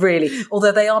 Really,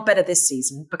 although they are better this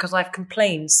season because I've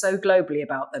complained so globally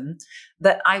about them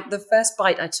that the first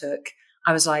bite I took,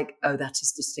 I was like, oh, that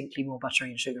is distinctly more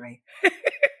buttery and sugary.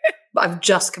 But I've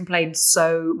just complained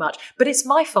so much. But it's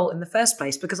my fault in the first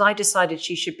place because I decided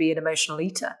she should be an emotional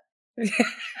eater.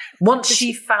 Once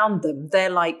she found them, they're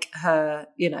like her,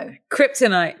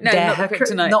 kryptonite. No, not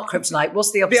kryptonite. Not kryptonite.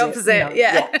 What's the opposite? The opposite,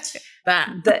 yeah.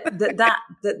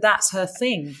 That's her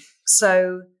thing.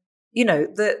 So,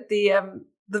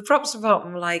 the props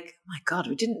department were like, oh my God,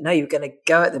 we didn't know you were going to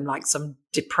go at them like some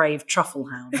depraved truffle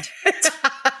hound.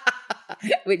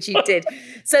 Which you did.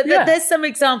 So there's some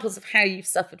examples of how you've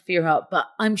suffered for your art, but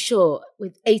I'm sure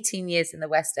with 18 years in the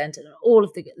West End and all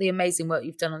of the amazing work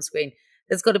you've done on screen,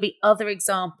 there's got to be other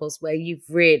examples where you've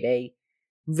really,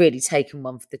 really taken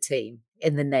one for the team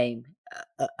in the name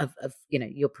of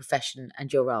your profession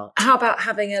and your art. How about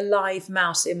having a live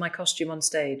mouse in my costume on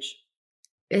stage?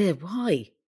 Why?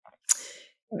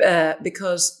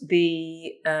 Because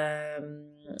the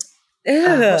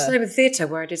what's the name of the theatre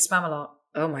where I did Spamalot?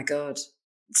 Oh my God!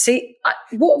 See,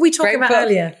 what were we talking about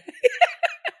earlier?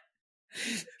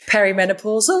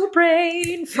 Perimenopausal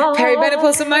brain fog.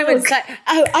 Perimenopausal moments. Like,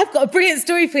 oh, I've got a brilliant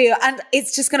story for you, and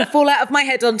it's just going to fall out of my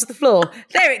head onto the floor.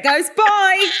 There it goes.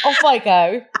 Bye. Off I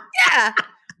go. Yeah.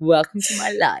 Welcome to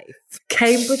my life.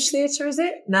 Cambridge Theatre, is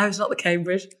it? No, it's not the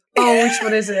Cambridge. Oh, which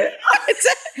one is it?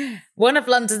 One of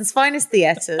London's finest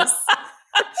theatres.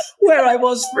 Where I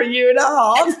was for a year and a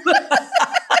half.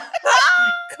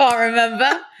 Can't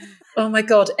remember. Oh my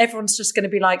God, everyone's just going to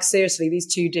be like, seriously, these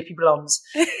two dippy blondes.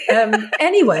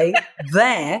 Anyway,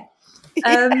 there,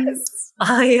 yes.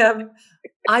 I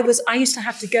used to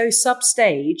have to go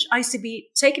sub-stage. I used to be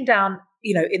taken down,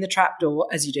 in the trapdoor,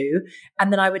 as you do,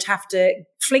 and then I would have to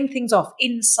fling things off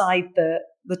inside the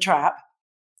trap.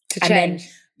 To change.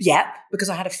 Yeah, because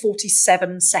I had a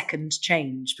 47-second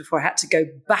change before I had to go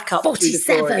back up 47? through the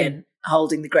floor again,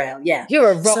 holding the grail. Yeah.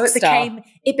 You're a rock star.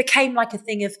 It became like a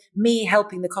thing of me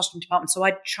helping the costume department. So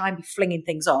I'd try and be flinging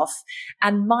things off.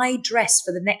 And my dress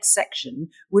for the next section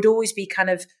would always be kind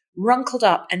of runkled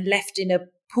up and left in a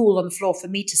pool on the floor for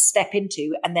me to step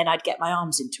into. And then I'd get my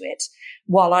arms into it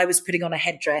while I was putting on a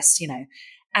headdress,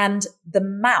 And the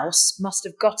mouse must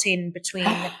have got in between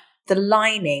the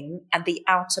lining and the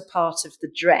outer part of the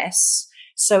dress.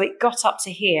 So it got up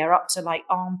to here, up to like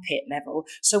armpit level.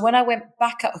 So when I went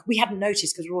back up, we hadn't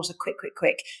noticed because we were also quick.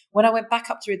 When I went back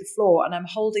up through the floor and I'm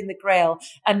holding the grail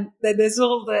and then there's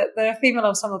all the female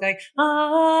ensemble going,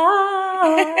 ah,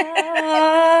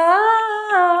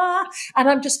 and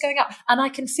I'm just going up and I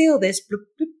can feel this.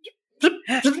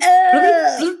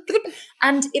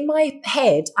 And in my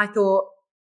head, I thought,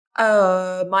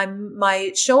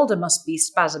 my shoulder must be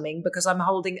spasming because I've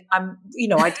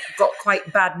got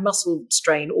quite bad muscle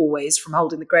strain always from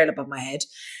holding the grail above my head.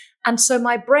 And so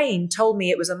my brain told me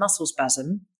it was a muscle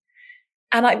spasm.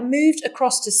 And I moved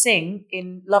across to sing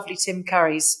in lovely Tim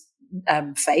Curry's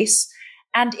face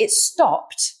and it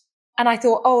stopped. And I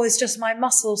thought, oh, it's just my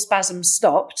muscle spasm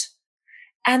stopped.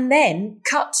 And then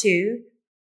cut to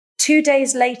 2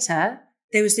 days later,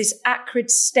 there was this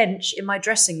acrid stench in my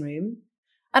dressing room.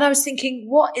 And I was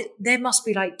thinking, there must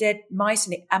be like dead mice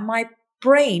in it. And my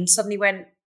brain suddenly went,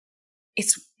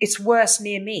 it's worse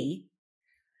near me.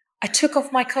 I took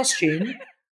off my costume,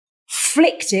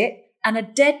 flicked it, and a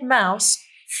dead mouse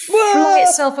flung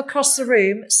itself across the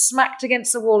room, smacked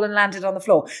against the wall and landed on the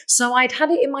floor. So I'd had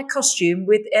it in my costume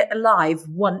with it alive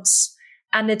once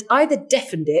and had either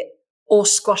deafened it or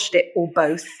squashed it or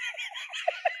both.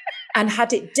 And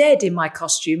had it dead in my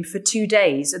costume for 2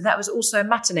 days. And that was also a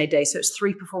matinee day, so it's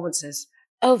 3 performances.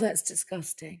 Oh, that's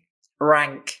disgusting.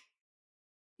 Rank.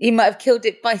 You might have killed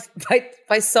it by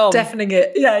song. Deafening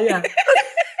it. Yeah.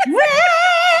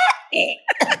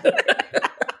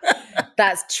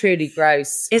 That's truly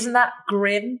gross. Isn't that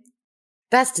grim?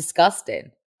 That's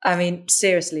disgusting. I mean,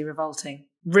 seriously revolting.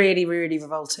 Really, really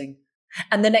revolting.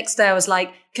 And the next day I was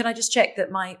like, can I just check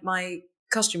that my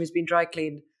costume has been dry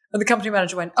cleaned? And the company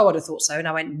manager went, oh, I'd have thought so. And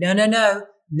I went,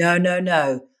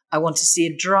 no. I want to see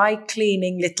a dry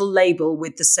cleaning little label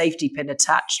with the safety pin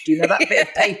attached. Do you know that bit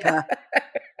of paper?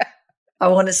 I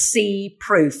want to see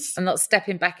proof. I'm not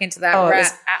stepping back into that It rat.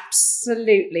 was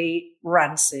absolutely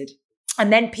rancid.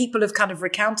 And then people have kind of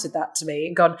recounted that to me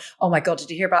and gone, oh my God,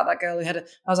 did you hear about that girl who had I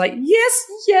was like,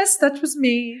 yes, that was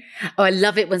me. Oh, I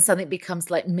love it when something becomes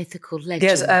like mythical legend.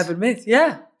 Yes, urban myth.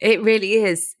 Yeah. It really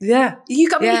is. Yeah. You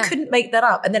couldn't make that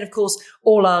up. And then, of course,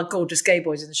 all our gorgeous gay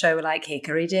boys in the show were like,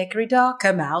 hickory dickory dock,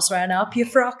 a mouse ran up your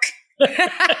frock. But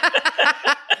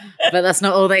that's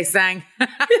not all they sang.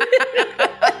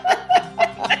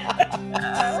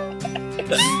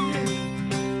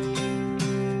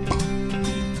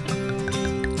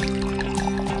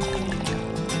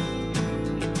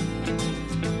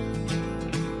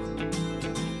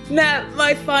 Now,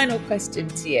 my final question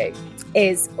to you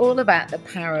is all about the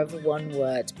power of one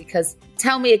word, because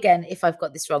tell me again if I've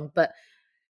got this wrong, but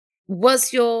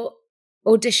was your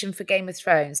audition for Game of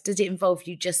Thrones, did it involve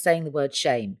you just saying the word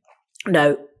shame?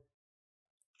 No.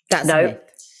 That's a myth.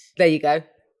 There you go.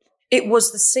 It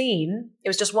was the scene. It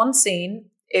was just one scene.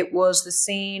 It was the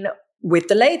scene with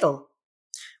the ladle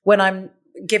when I'm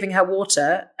giving her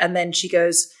water and then she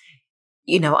goes,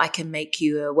 I can make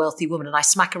you a wealthy woman. And I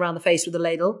smack her around the face with a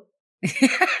ladle. Of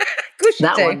course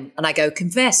you do. One. And I go,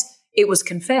 confess. It was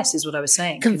confess is what I was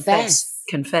saying. Confess.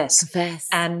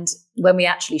 And when we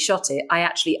actually shot it, I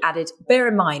actually added, bear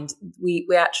in mind, we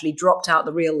actually dropped out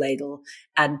the real ladle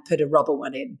and put a rubber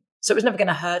one in. So it was never going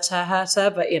to hurt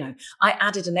her, but I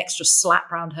added an extra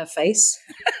slap around her face.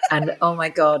 And oh my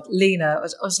God, Lena,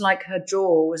 it was like her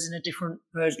jaw was in a different,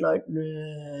 was like,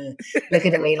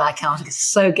 looking at me like, I can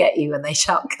so get you when they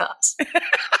shout cut.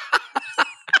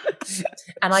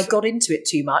 And I got into it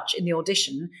too much in the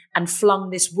audition and flung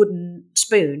this wooden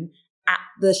spoon at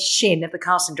the shin of the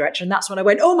casting director. And that's when I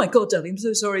went, oh my God, darling, I'm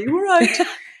so sorry. You all right?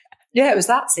 Yeah, it was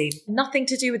that scene. Nothing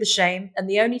to do with the shame. And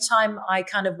the only time I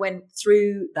kind of went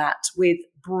through that with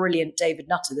brilliant David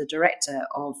Nutter, the director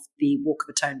of the Walk of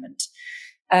Atonement,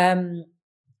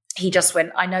 he just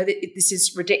went, I know that this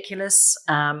is ridiculous,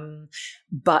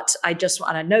 but and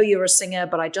I know you're a singer,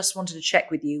 but I just wanted to check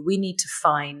with you. We need to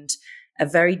find a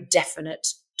very definite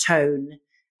tone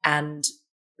and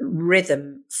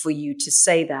rhythm for you to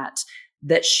say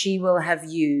that she will have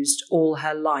used all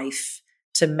her life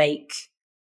to make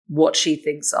what she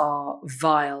thinks are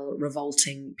vile,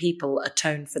 revolting people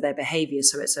atone for their behavior.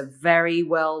 So it's a very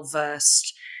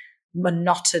well-versed,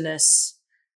 monotonous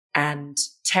and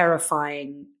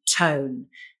terrifying tone.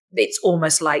 It's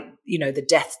almost like, the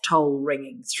death toll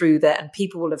ringing through there. And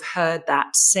people will have heard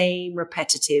that same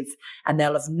repetitive, and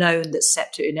they'll have known that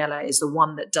Septa Unella is the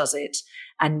one that does it.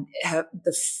 And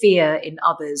the fear in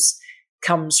others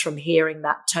comes from hearing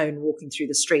that tone walking through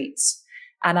the streets.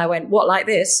 And I went, what, like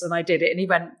this? And I did it. And he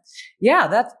went, yeah,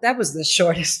 that was the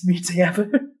shortest meeting ever.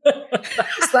 That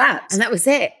was that. And that was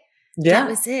it. Yeah. That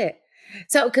was it.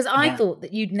 So, because I thought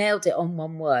that you'd nailed it on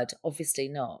one word, obviously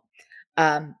not.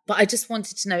 But I just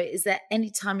wanted to know, is there any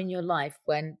time in your life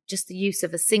when just the use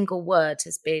of a single word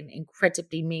has been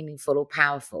incredibly meaningful or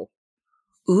powerful?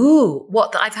 Ooh,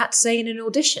 what that I've had to say in an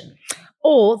audition?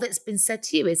 Or that's been said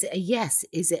to you? Is it a yes?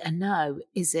 Is it a no?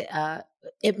 Is it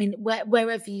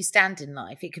wherever you stand in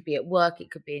life, it could be at work,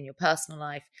 it could be in your personal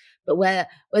life, but where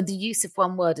the use of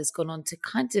one word has gone on to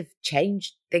kind of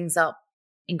change things up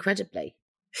incredibly.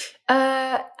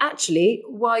 Actually,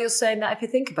 while you're saying that, if you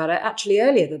think about it, actually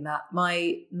earlier than that,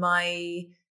 my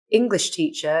English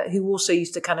teacher, who also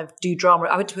used to kind of do drama,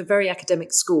 I went to a very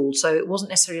academic school, so it wasn't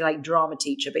necessarily like drama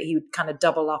teacher, but he would kind of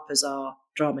double up as our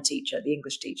drama teacher, the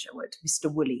English teacher would,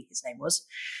 Mr. Woolley, his name was.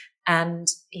 And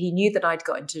he knew that I'd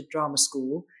got into drama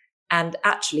school. And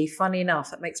actually, funny enough,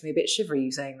 that makes me a bit shivery,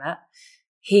 you saying that.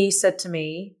 He said to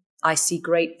me, I see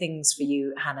great things for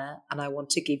you, Hannah, and I want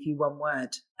to give you one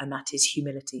word, and that is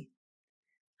humility.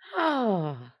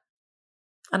 Oh.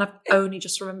 And I've only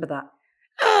just remembered that.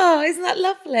 Oh, isn't that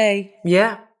lovely?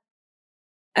 Yeah.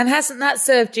 And hasn't that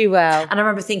served you well? And I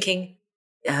remember thinking,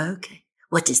 okay,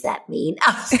 what does that mean?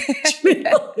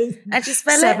 I just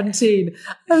felt 17.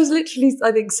 I was literally,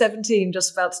 I think, 17,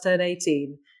 just about to turn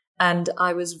 18. And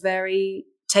I was very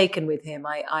taken with him.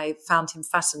 I found him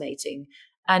fascinating.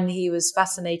 And he was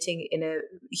fascinating in a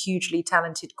hugely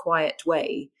talented, quiet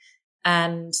way.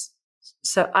 And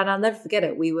I'll never forget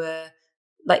it. We were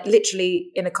like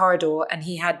literally in a corridor, and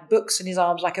he had books in his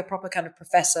arms like a proper kind of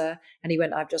professor. And he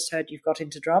went, "I've just heard you've got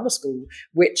into drama school,"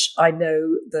 which I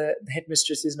know the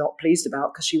headmistress is not pleased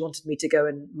about, because she wanted me to go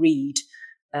and read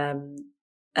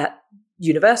at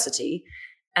university.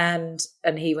 And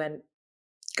he went,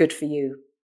 "Good for you.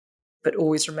 But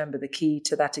always remember, the key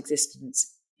to that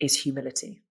existence is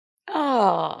humility."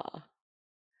 Oh,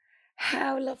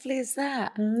 how lovely is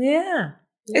that? Yeah.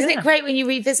 Isn't it great when you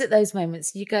revisit those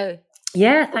moments? You go,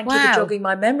 yeah, thank you for jogging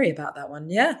my memory about that one.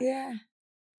 Yeah. Yeah.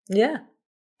 Yeah.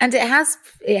 And it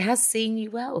has seen you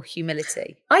well,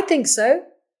 humility. I think so.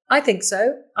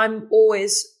 I'm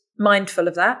always mindful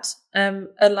of that. And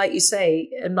like you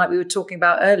say, and like we were talking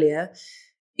about earlier,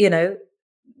 you know,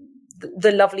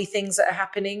 the lovely things that are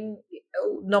happening,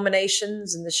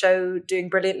 nominations and the show doing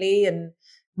brilliantly and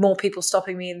more people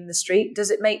stopping me in the street. Does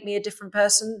it make me a different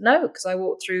person? No, because I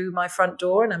walk through my front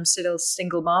door and I'm still a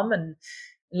single mum and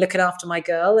looking after my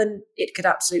girl, and it could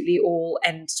absolutely all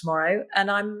end tomorrow.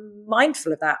 And I'm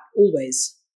mindful of that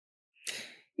always.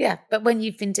 Yeah, but when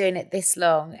you've been doing it this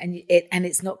long and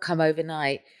it's not come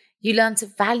overnight, you learn to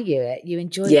value it. You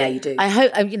enjoy it. Yeah, you do. I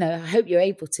hope you're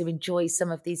able to enjoy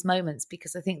some of these moments,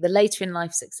 because I think the later in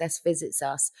life success visits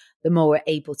us, the more we're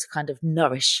able to kind of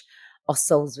nourish our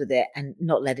souls with it and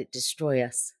not let it destroy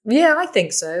us. Yeah, I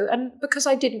think so. And because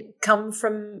I didn't come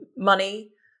from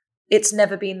money, it's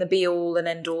never been the be all and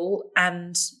end all.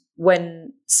 And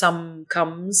when some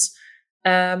comes,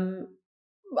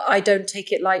 I don't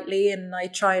take it lightly, and I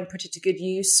try and put it to good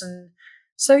use. And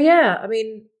so, yeah, I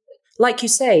mean, like you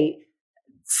say,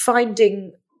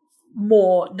 finding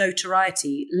more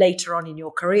notoriety later on in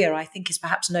your career, I think, is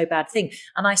perhaps no bad thing.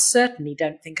 And I certainly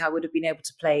don't think I would have been able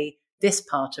to play this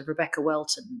part of Rebecca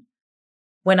Welton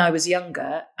when I was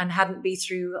younger and hadn't been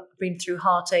through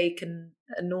heartache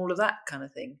and all of that kind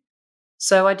of thing.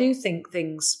 So I do think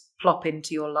things plop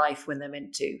into your life when they're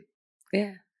meant to.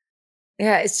 Yeah.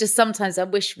 Yeah, it's just sometimes I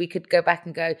wish we could go back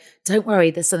and go, don't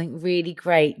worry, there's something really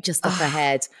great just up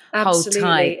ahead. Absolutely.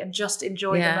 Hold tight. And just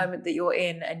enjoy the moment that you're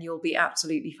in, and you'll be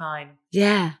absolutely fine.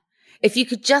 Yeah. If you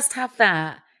could just have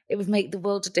that, it would make the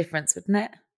world a difference, wouldn't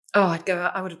it? Oh,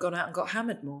 I would have gone out and got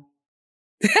hammered more.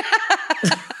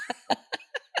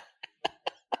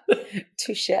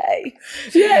 Touche.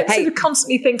 Yeah, sort of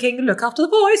constantly thinking, look after the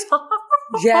boys.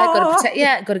 Got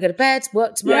to go to bed,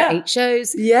 work tomorrow, 8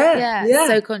 shows. Yeah.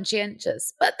 So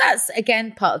conscientious. But that's,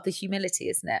 again, part of the humility,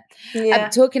 isn't it? Yeah.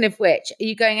 Talking of which, are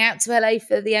you going out to LA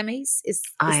for the Emmys?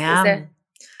 I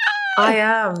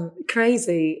am.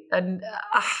 Crazy. And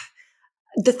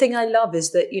the thing I love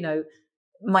is that, you know,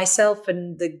 myself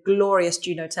and the glorious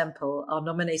Juno Temple are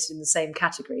nominated in the same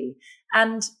category.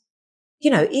 And,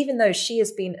 you know, even though she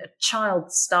has been a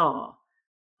child star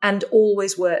and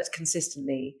always worked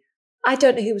consistently, I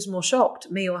don't know who was more shocked,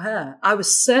 me or her. I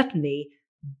was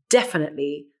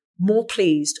definitely more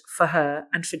pleased for her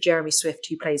and for Jeremy Swift,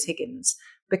 who plays Higgins,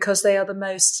 because they are the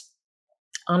most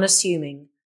unassuming,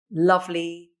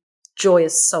 lovely,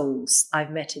 joyous souls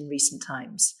I've met in recent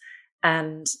times.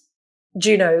 And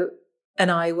Juno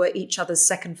and I were each other's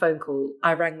second phone call.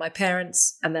 I rang my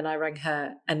parents and then I rang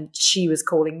her, and she was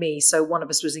calling me. So one of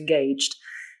us was engaged.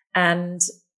 And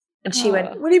she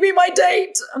went, "Will you be my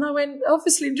date?" And I went,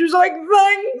 "Obviously." And she was like,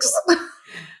 "Thanks."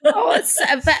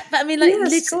 But I mean, like,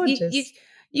 yes,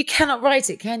 you cannot write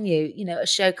it, can you? You know, a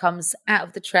show comes out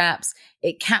of the traps.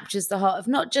 It captures the heart of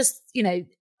not just, you know,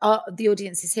 the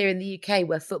audiences here in the UK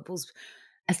where football's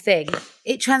a thing.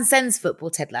 It transcends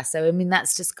football, Ted Lasso. I mean,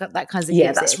 that's just that kind of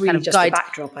that's really just a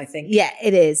backdrop, I think. Yeah,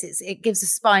 it is. It gives a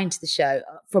spine to the show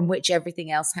from which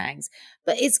everything else hangs.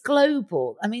 But it's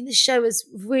global. I mean, the show has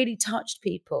really touched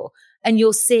people, and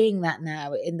you're seeing that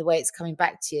now in the way it's coming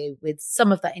back to you with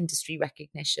some of that industry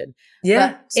recognition.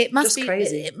 Yeah, but it must be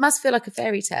crazy. It must feel like a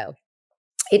fairy tale.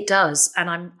 It does, and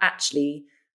I'm actually.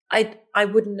 I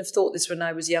wouldn't have thought this when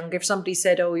I was younger. If somebody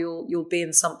said, "Oh, you'll be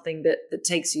in something that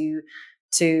takes you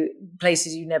to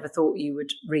places you never thought you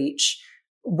would reach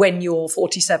when you're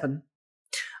 47,"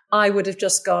 I would have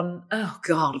just gone, "Oh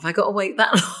God, have I got to wait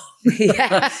that long?"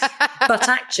 Yeah. But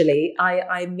actually,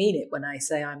 I mean it when I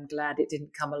say I'm glad it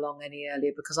didn't come along any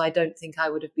earlier, because I don't think I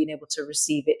would have been able to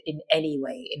receive it in any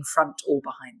way, in front or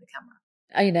behind the camera.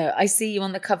 I know. I see you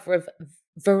on the cover of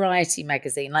Variety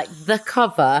magazine, like the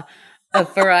cover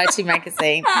of Variety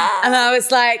magazine. And I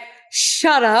was like,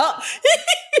 shut up.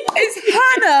 It's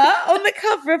Hannah on the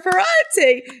cover of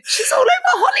Variety. She's all over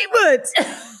Hollywood.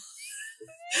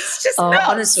 It's just nuts.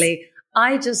 Honestly,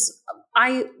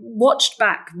 I watched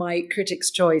back my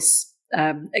Critics' Choice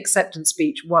acceptance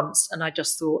speech once, and I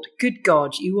just thought, good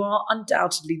God, you are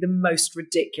undoubtedly the most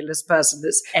ridiculous person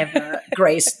that's ever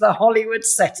graced the Hollywood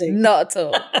setting. Not at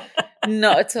all.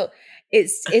 Not at all.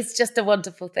 It's just a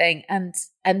wonderful thing, and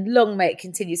long may it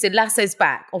continue. So Lasso's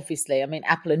back, obviously. I mean,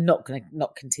 Apple are not going to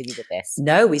not continue with this.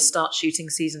 No, we start shooting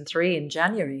season 3 in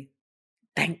January.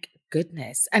 Thank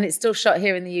goodness. And it's still shot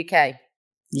here in the UK.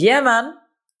 Yeah, man.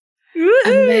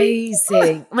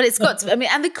 Amazing. Well, it's got to. I mean,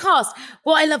 and the cast.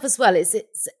 What I love as well is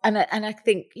and I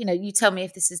think, you know, you tell me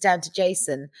if this is down to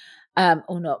Jason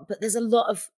or not. But there's a lot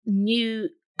of new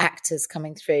actors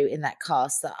coming through in that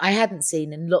cast that I hadn't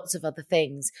seen in lots of other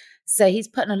things. So he's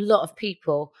putting a lot of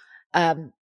people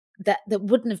that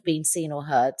wouldn't have been seen or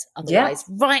heard otherwise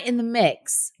right in the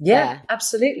mix. Yeah,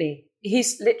 absolutely.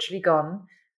 He's literally gone.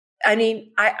 I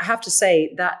mean, I have to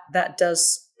say that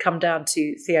does come down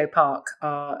to Theo Park,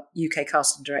 our UK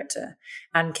casting director,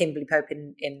 and Kimberly Pope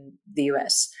in the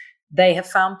US. They have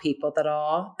found people that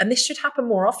are, and this should happen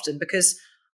more often, because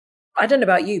I don't know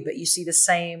about you, but you see the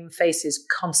same faces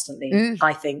constantly,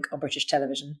 I think, on British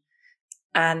television.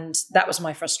 And that was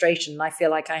my frustration. I feel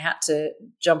like I had to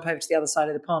jump over to the other side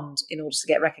of the pond in order to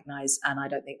get recognised. And I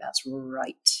don't think that's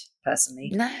right,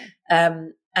 personally.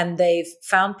 No. And they've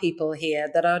found people here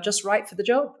that are just right for the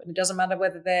job. And it doesn't matter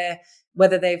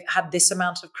whether they've had this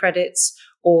amount of credits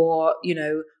or, you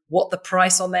know, what the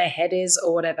price on their head is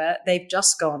or whatever. They've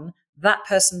just gone, that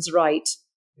person's right,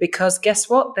 because guess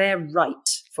what? They're right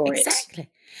for it. Exactly.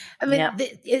 I mean,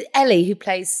 Ellie, who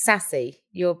plays Sassy,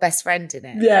 your best friend in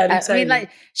it. Yeah, I mean, like,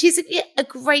 she's a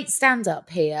great stand-up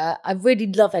here. I really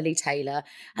love Ellie Taylor.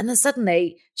 And then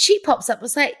suddenly she pops up and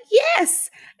was like, yes.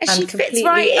 And she fits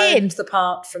right in. The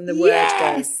part from the word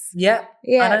go. Yeah.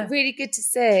 Yeah, really good to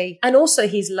see. And also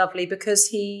he's lovely because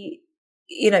he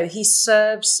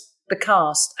serves the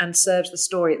cast and serves the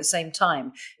story at the same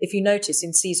time. If you notice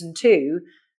in season 2,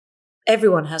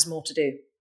 everyone has more to do.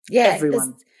 Yeah.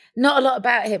 Everyone. Not a lot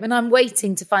about him, and I'm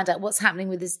waiting to find out what's happening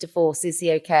with his divorce. Is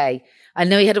he okay? I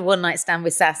know he had a one-night stand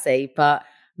with Sassy, but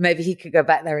maybe he could go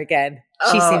back there again.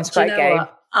 She seems quite game.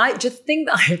 I just think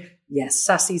that yes,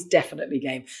 Sassy's definitely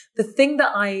game. The thing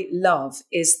that I love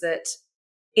is that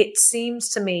it seems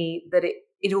to me that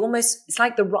it's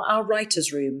like our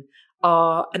writers' room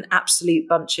are an absolute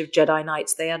bunch of Jedi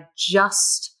Knights. They are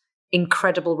just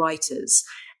incredible writers,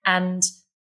 and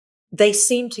they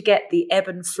seem to get the ebb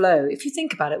and flow. If you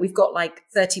think about it, we've got like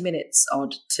 30 minutes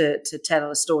odd to tell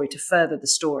a story, to further the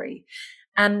story.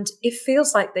 And it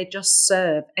feels like they just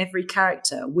serve every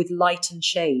character with light and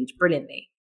shade brilliantly.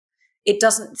 It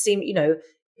doesn't seem,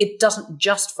 it doesn't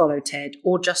just follow Ted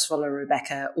or just follow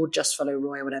Rebecca or just follow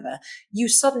Roy or whatever. You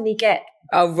suddenly get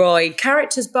Roy.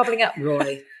 Characters bubbling up.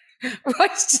 Roy.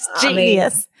 Roy's just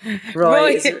genius.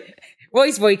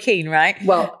 Roy's Roy Keane, right?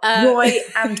 Well, Roy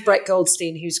and Brett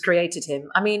Goldstein, who's created him.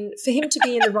 I mean, for him to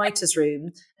be in the writer's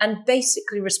room and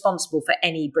basically responsible for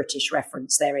any British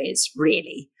reference there is,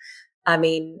 really. I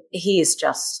mean, he is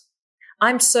just,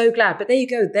 I'm so glad. But there you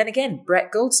go. Then again,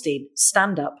 Brett Goldstein,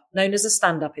 stand-up, known as a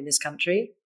stand-up in this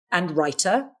country and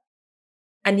writer.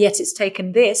 And yet it's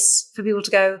taken this for people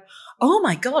to go, oh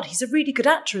my God, he's a really good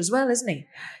actor as well, isn't he?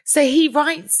 So he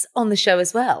writes on the show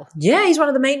as well? Yeah, he's one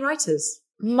of the main writers.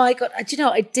 My God, do you know,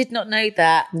 I did not know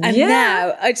that. And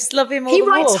now I just love him all He the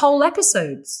more. writes whole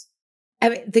episodes. I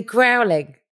mean, the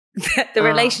growling, the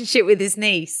relationship with his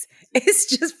niece,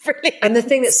 it's just brilliant. And the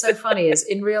thing that's so funny is,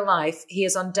 in real life, he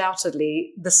is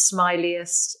undoubtedly the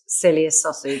smiliest, silliest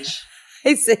sausage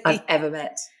I've ever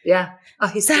met. Yeah. Oh,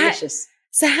 he's delicious.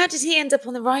 So how did he end up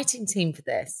on the writing team for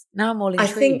this? Now I'm all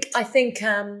intrigued. I think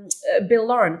Bill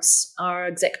Lawrence, our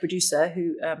exec producer,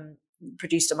 who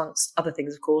produced, amongst other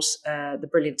things, of course, the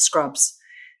brilliant Scrubs.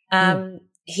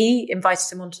 He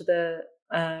invited him onto the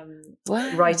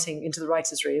writing, into the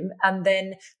writer's room. And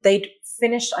then they'd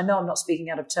finished, I know I'm not speaking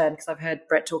out of turn because I've heard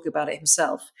Brett talk about it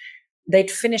himself.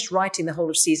 They'd finished writing the whole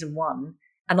of season 1.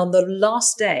 And on the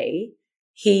last day,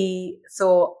 he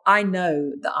thought, I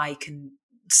know that I can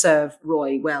serve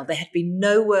Roy well. There had been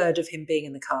no word of him being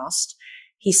in the cast.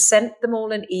 He sent them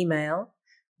all an email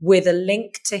with a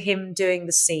link to him doing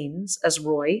the scenes as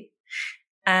Roy.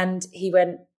 And he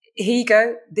went, here you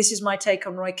go. This is my take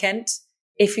on Roy Kent.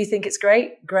 If you think it's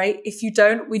great, great. If you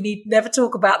don't, we need never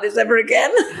talk about this ever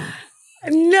again.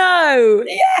 No.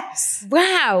 Yes.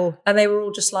 Wow. And they were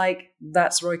all just like,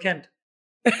 that's Roy Kent.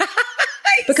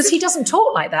 Because he doesn't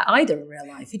talk like that either in real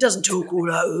life. He doesn't talk all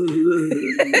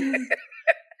that.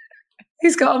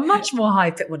 He's got a much more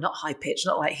high pitch, well, not high pitch,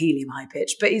 not like helium high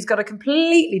pitch, but he's got a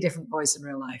completely different voice in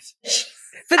real life.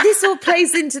 But this all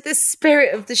plays into the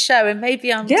spirit of the show, and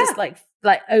maybe I'm just like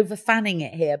over fanning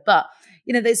it here. But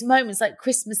you know, those moments like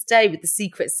Christmas Day with the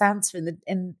Secret Santa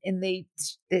in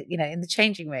the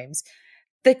changing rooms.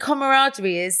 The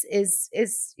camaraderie is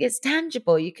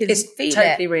tangible. You can feel it. It's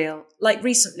totally real. Like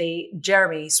recently,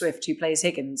 Jeremy Swift, who plays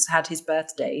Higgins, had his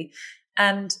birthday,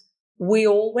 and we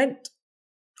all went,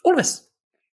 all of us.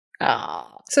 Oh.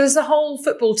 So there's the whole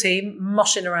football team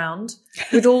moshing around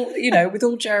with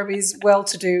all Jeremy's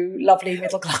well-to-do, lovely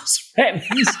middle-class friends,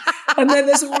 and then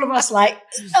there's all of us like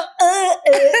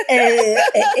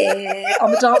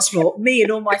on the dance floor. Me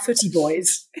and all my footy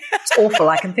boys. It's awful.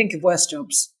 I can think of worse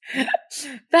jobs.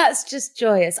 That's just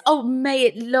joyous. Oh, may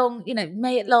it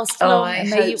last long, and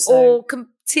may you all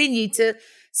continue to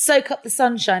soak up the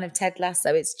sunshine of Ted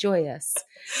Lasso. It's joyous.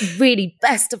 Really,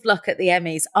 best of luck at the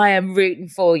Emmys. I am rooting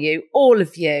for you, all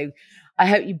of you. I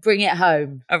hope you bring it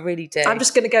home. I really do. I'm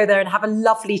just going to go there and have a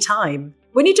lovely time.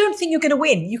 When you don't think you're going to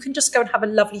win, you can just go and have a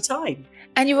lovely time.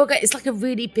 And you're all going, it's like a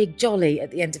really big jolly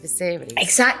at the end of a series.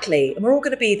 Exactly. And we're all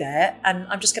going to be there, and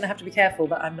I'm just going to have to be careful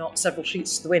that I'm not several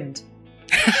sheets to the wind.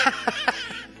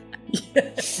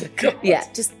 Yeah,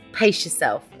 just pace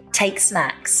yourself. Take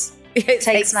snacks.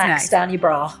 Take snacks down your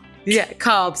bra. Yeah,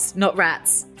 carbs, not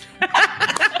rats.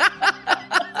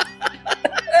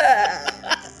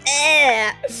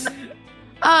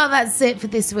 Oh, that's it for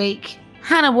this week.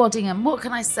 Hannah Waddingham, what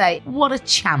can I say? What a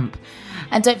champ.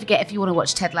 And don't forget, if you want to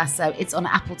watch Ted Lasso, it's on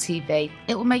Apple TV.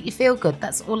 It will make you feel good.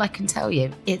 That's all I can tell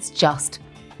you. It's just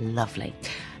lovely.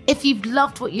 If you've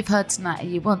loved what you've heard tonight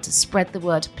and you want to spread the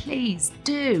word, please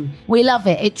do. We love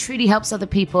it. It truly helps other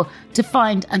people to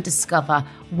find and discover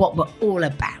what we're all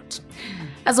about.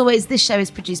 As always, this show is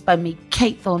produced by me,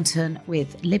 Kate Thornton,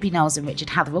 with Libby Knowles and Richard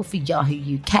Hatherall for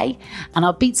Yahoo UK. And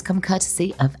our beats come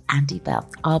courtesy of Andy Bell.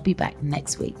 I'll be back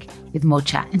next week with more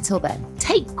chat. Until then,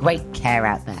 take great care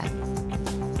out there.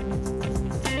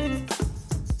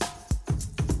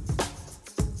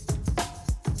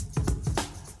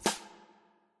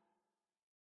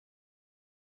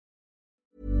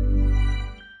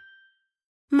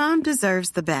 Mom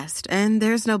deserves the best, and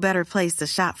there's no better place to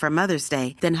shop for Mother's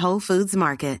Day than Whole Foods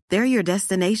Market. They're your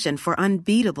destination for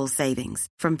unbeatable savings,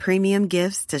 from premium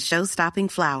gifts to show-stopping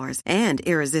flowers and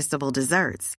irresistible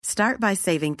desserts. Start by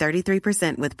saving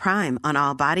 33% with Prime on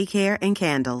all body care and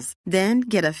candles. Then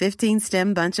get a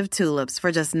 15-stem bunch of tulips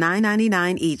for just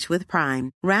 $9.99 each with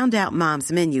Prime. Round out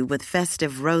Mom's menu with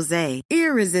festive rosé,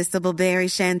 irresistible berry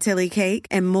chantilly cake,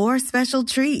 and more special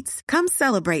treats. Come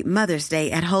celebrate Mother's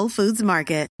Day at Whole Foods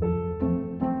Market.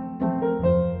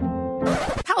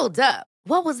 Hold up.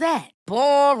 What was that?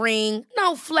 Boring.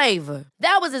 No flavor.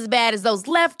 That was as bad as those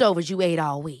leftovers you ate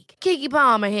all week. Keke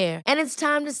Palmer here, and it's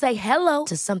time to say hello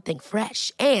to something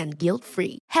fresh and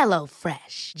guilt-free. Hello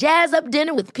Fresh. Jazz up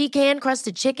dinner with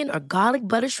pecan-crusted chicken or garlic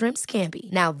butter shrimp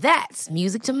scampi. Now that's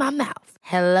music to my mouth.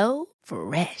 Hello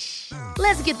Fresh.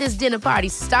 Let's get this dinner party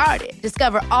started.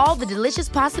 Discover all the delicious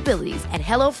possibilities at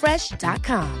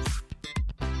HelloFresh.com.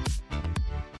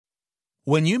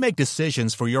 When you make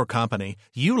decisions for your company,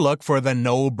 you look for the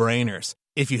no-brainers.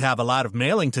 If you have a lot of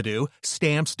mailing to do,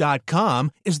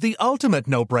 Stamps.com is the ultimate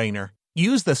no-brainer.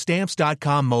 Use the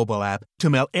Stamps.com mobile app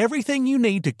to mail everything you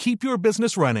need to keep your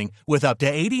business running with up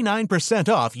to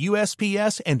 89% off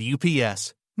USPS and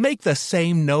UPS. Make the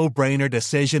same no-brainer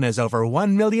decision as over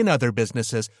 1 million other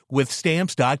businesses with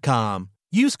Stamps.com.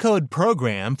 Use code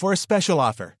PROGRAM for a special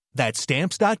offer. That's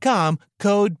Stamps.com,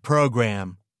 code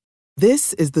PROGRAM.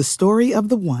 This is the story of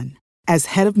the one. As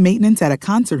head of maintenance at a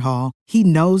concert hall, he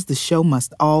knows the show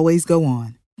must always go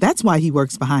on. That's why he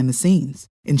works behind the scenes,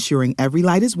 ensuring every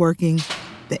light is working,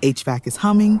 the HVAC is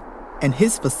humming, and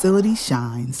his facility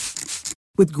shines.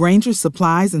 With Grainger's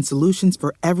supplies and solutions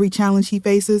for every challenge he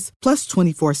faces, plus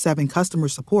 24/7 customer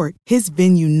support, his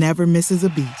venue never misses a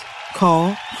beat.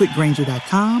 Call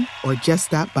quickgrainger.com or just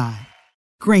stop by.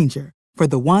 Grainger, for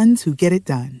the ones who get it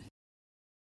done.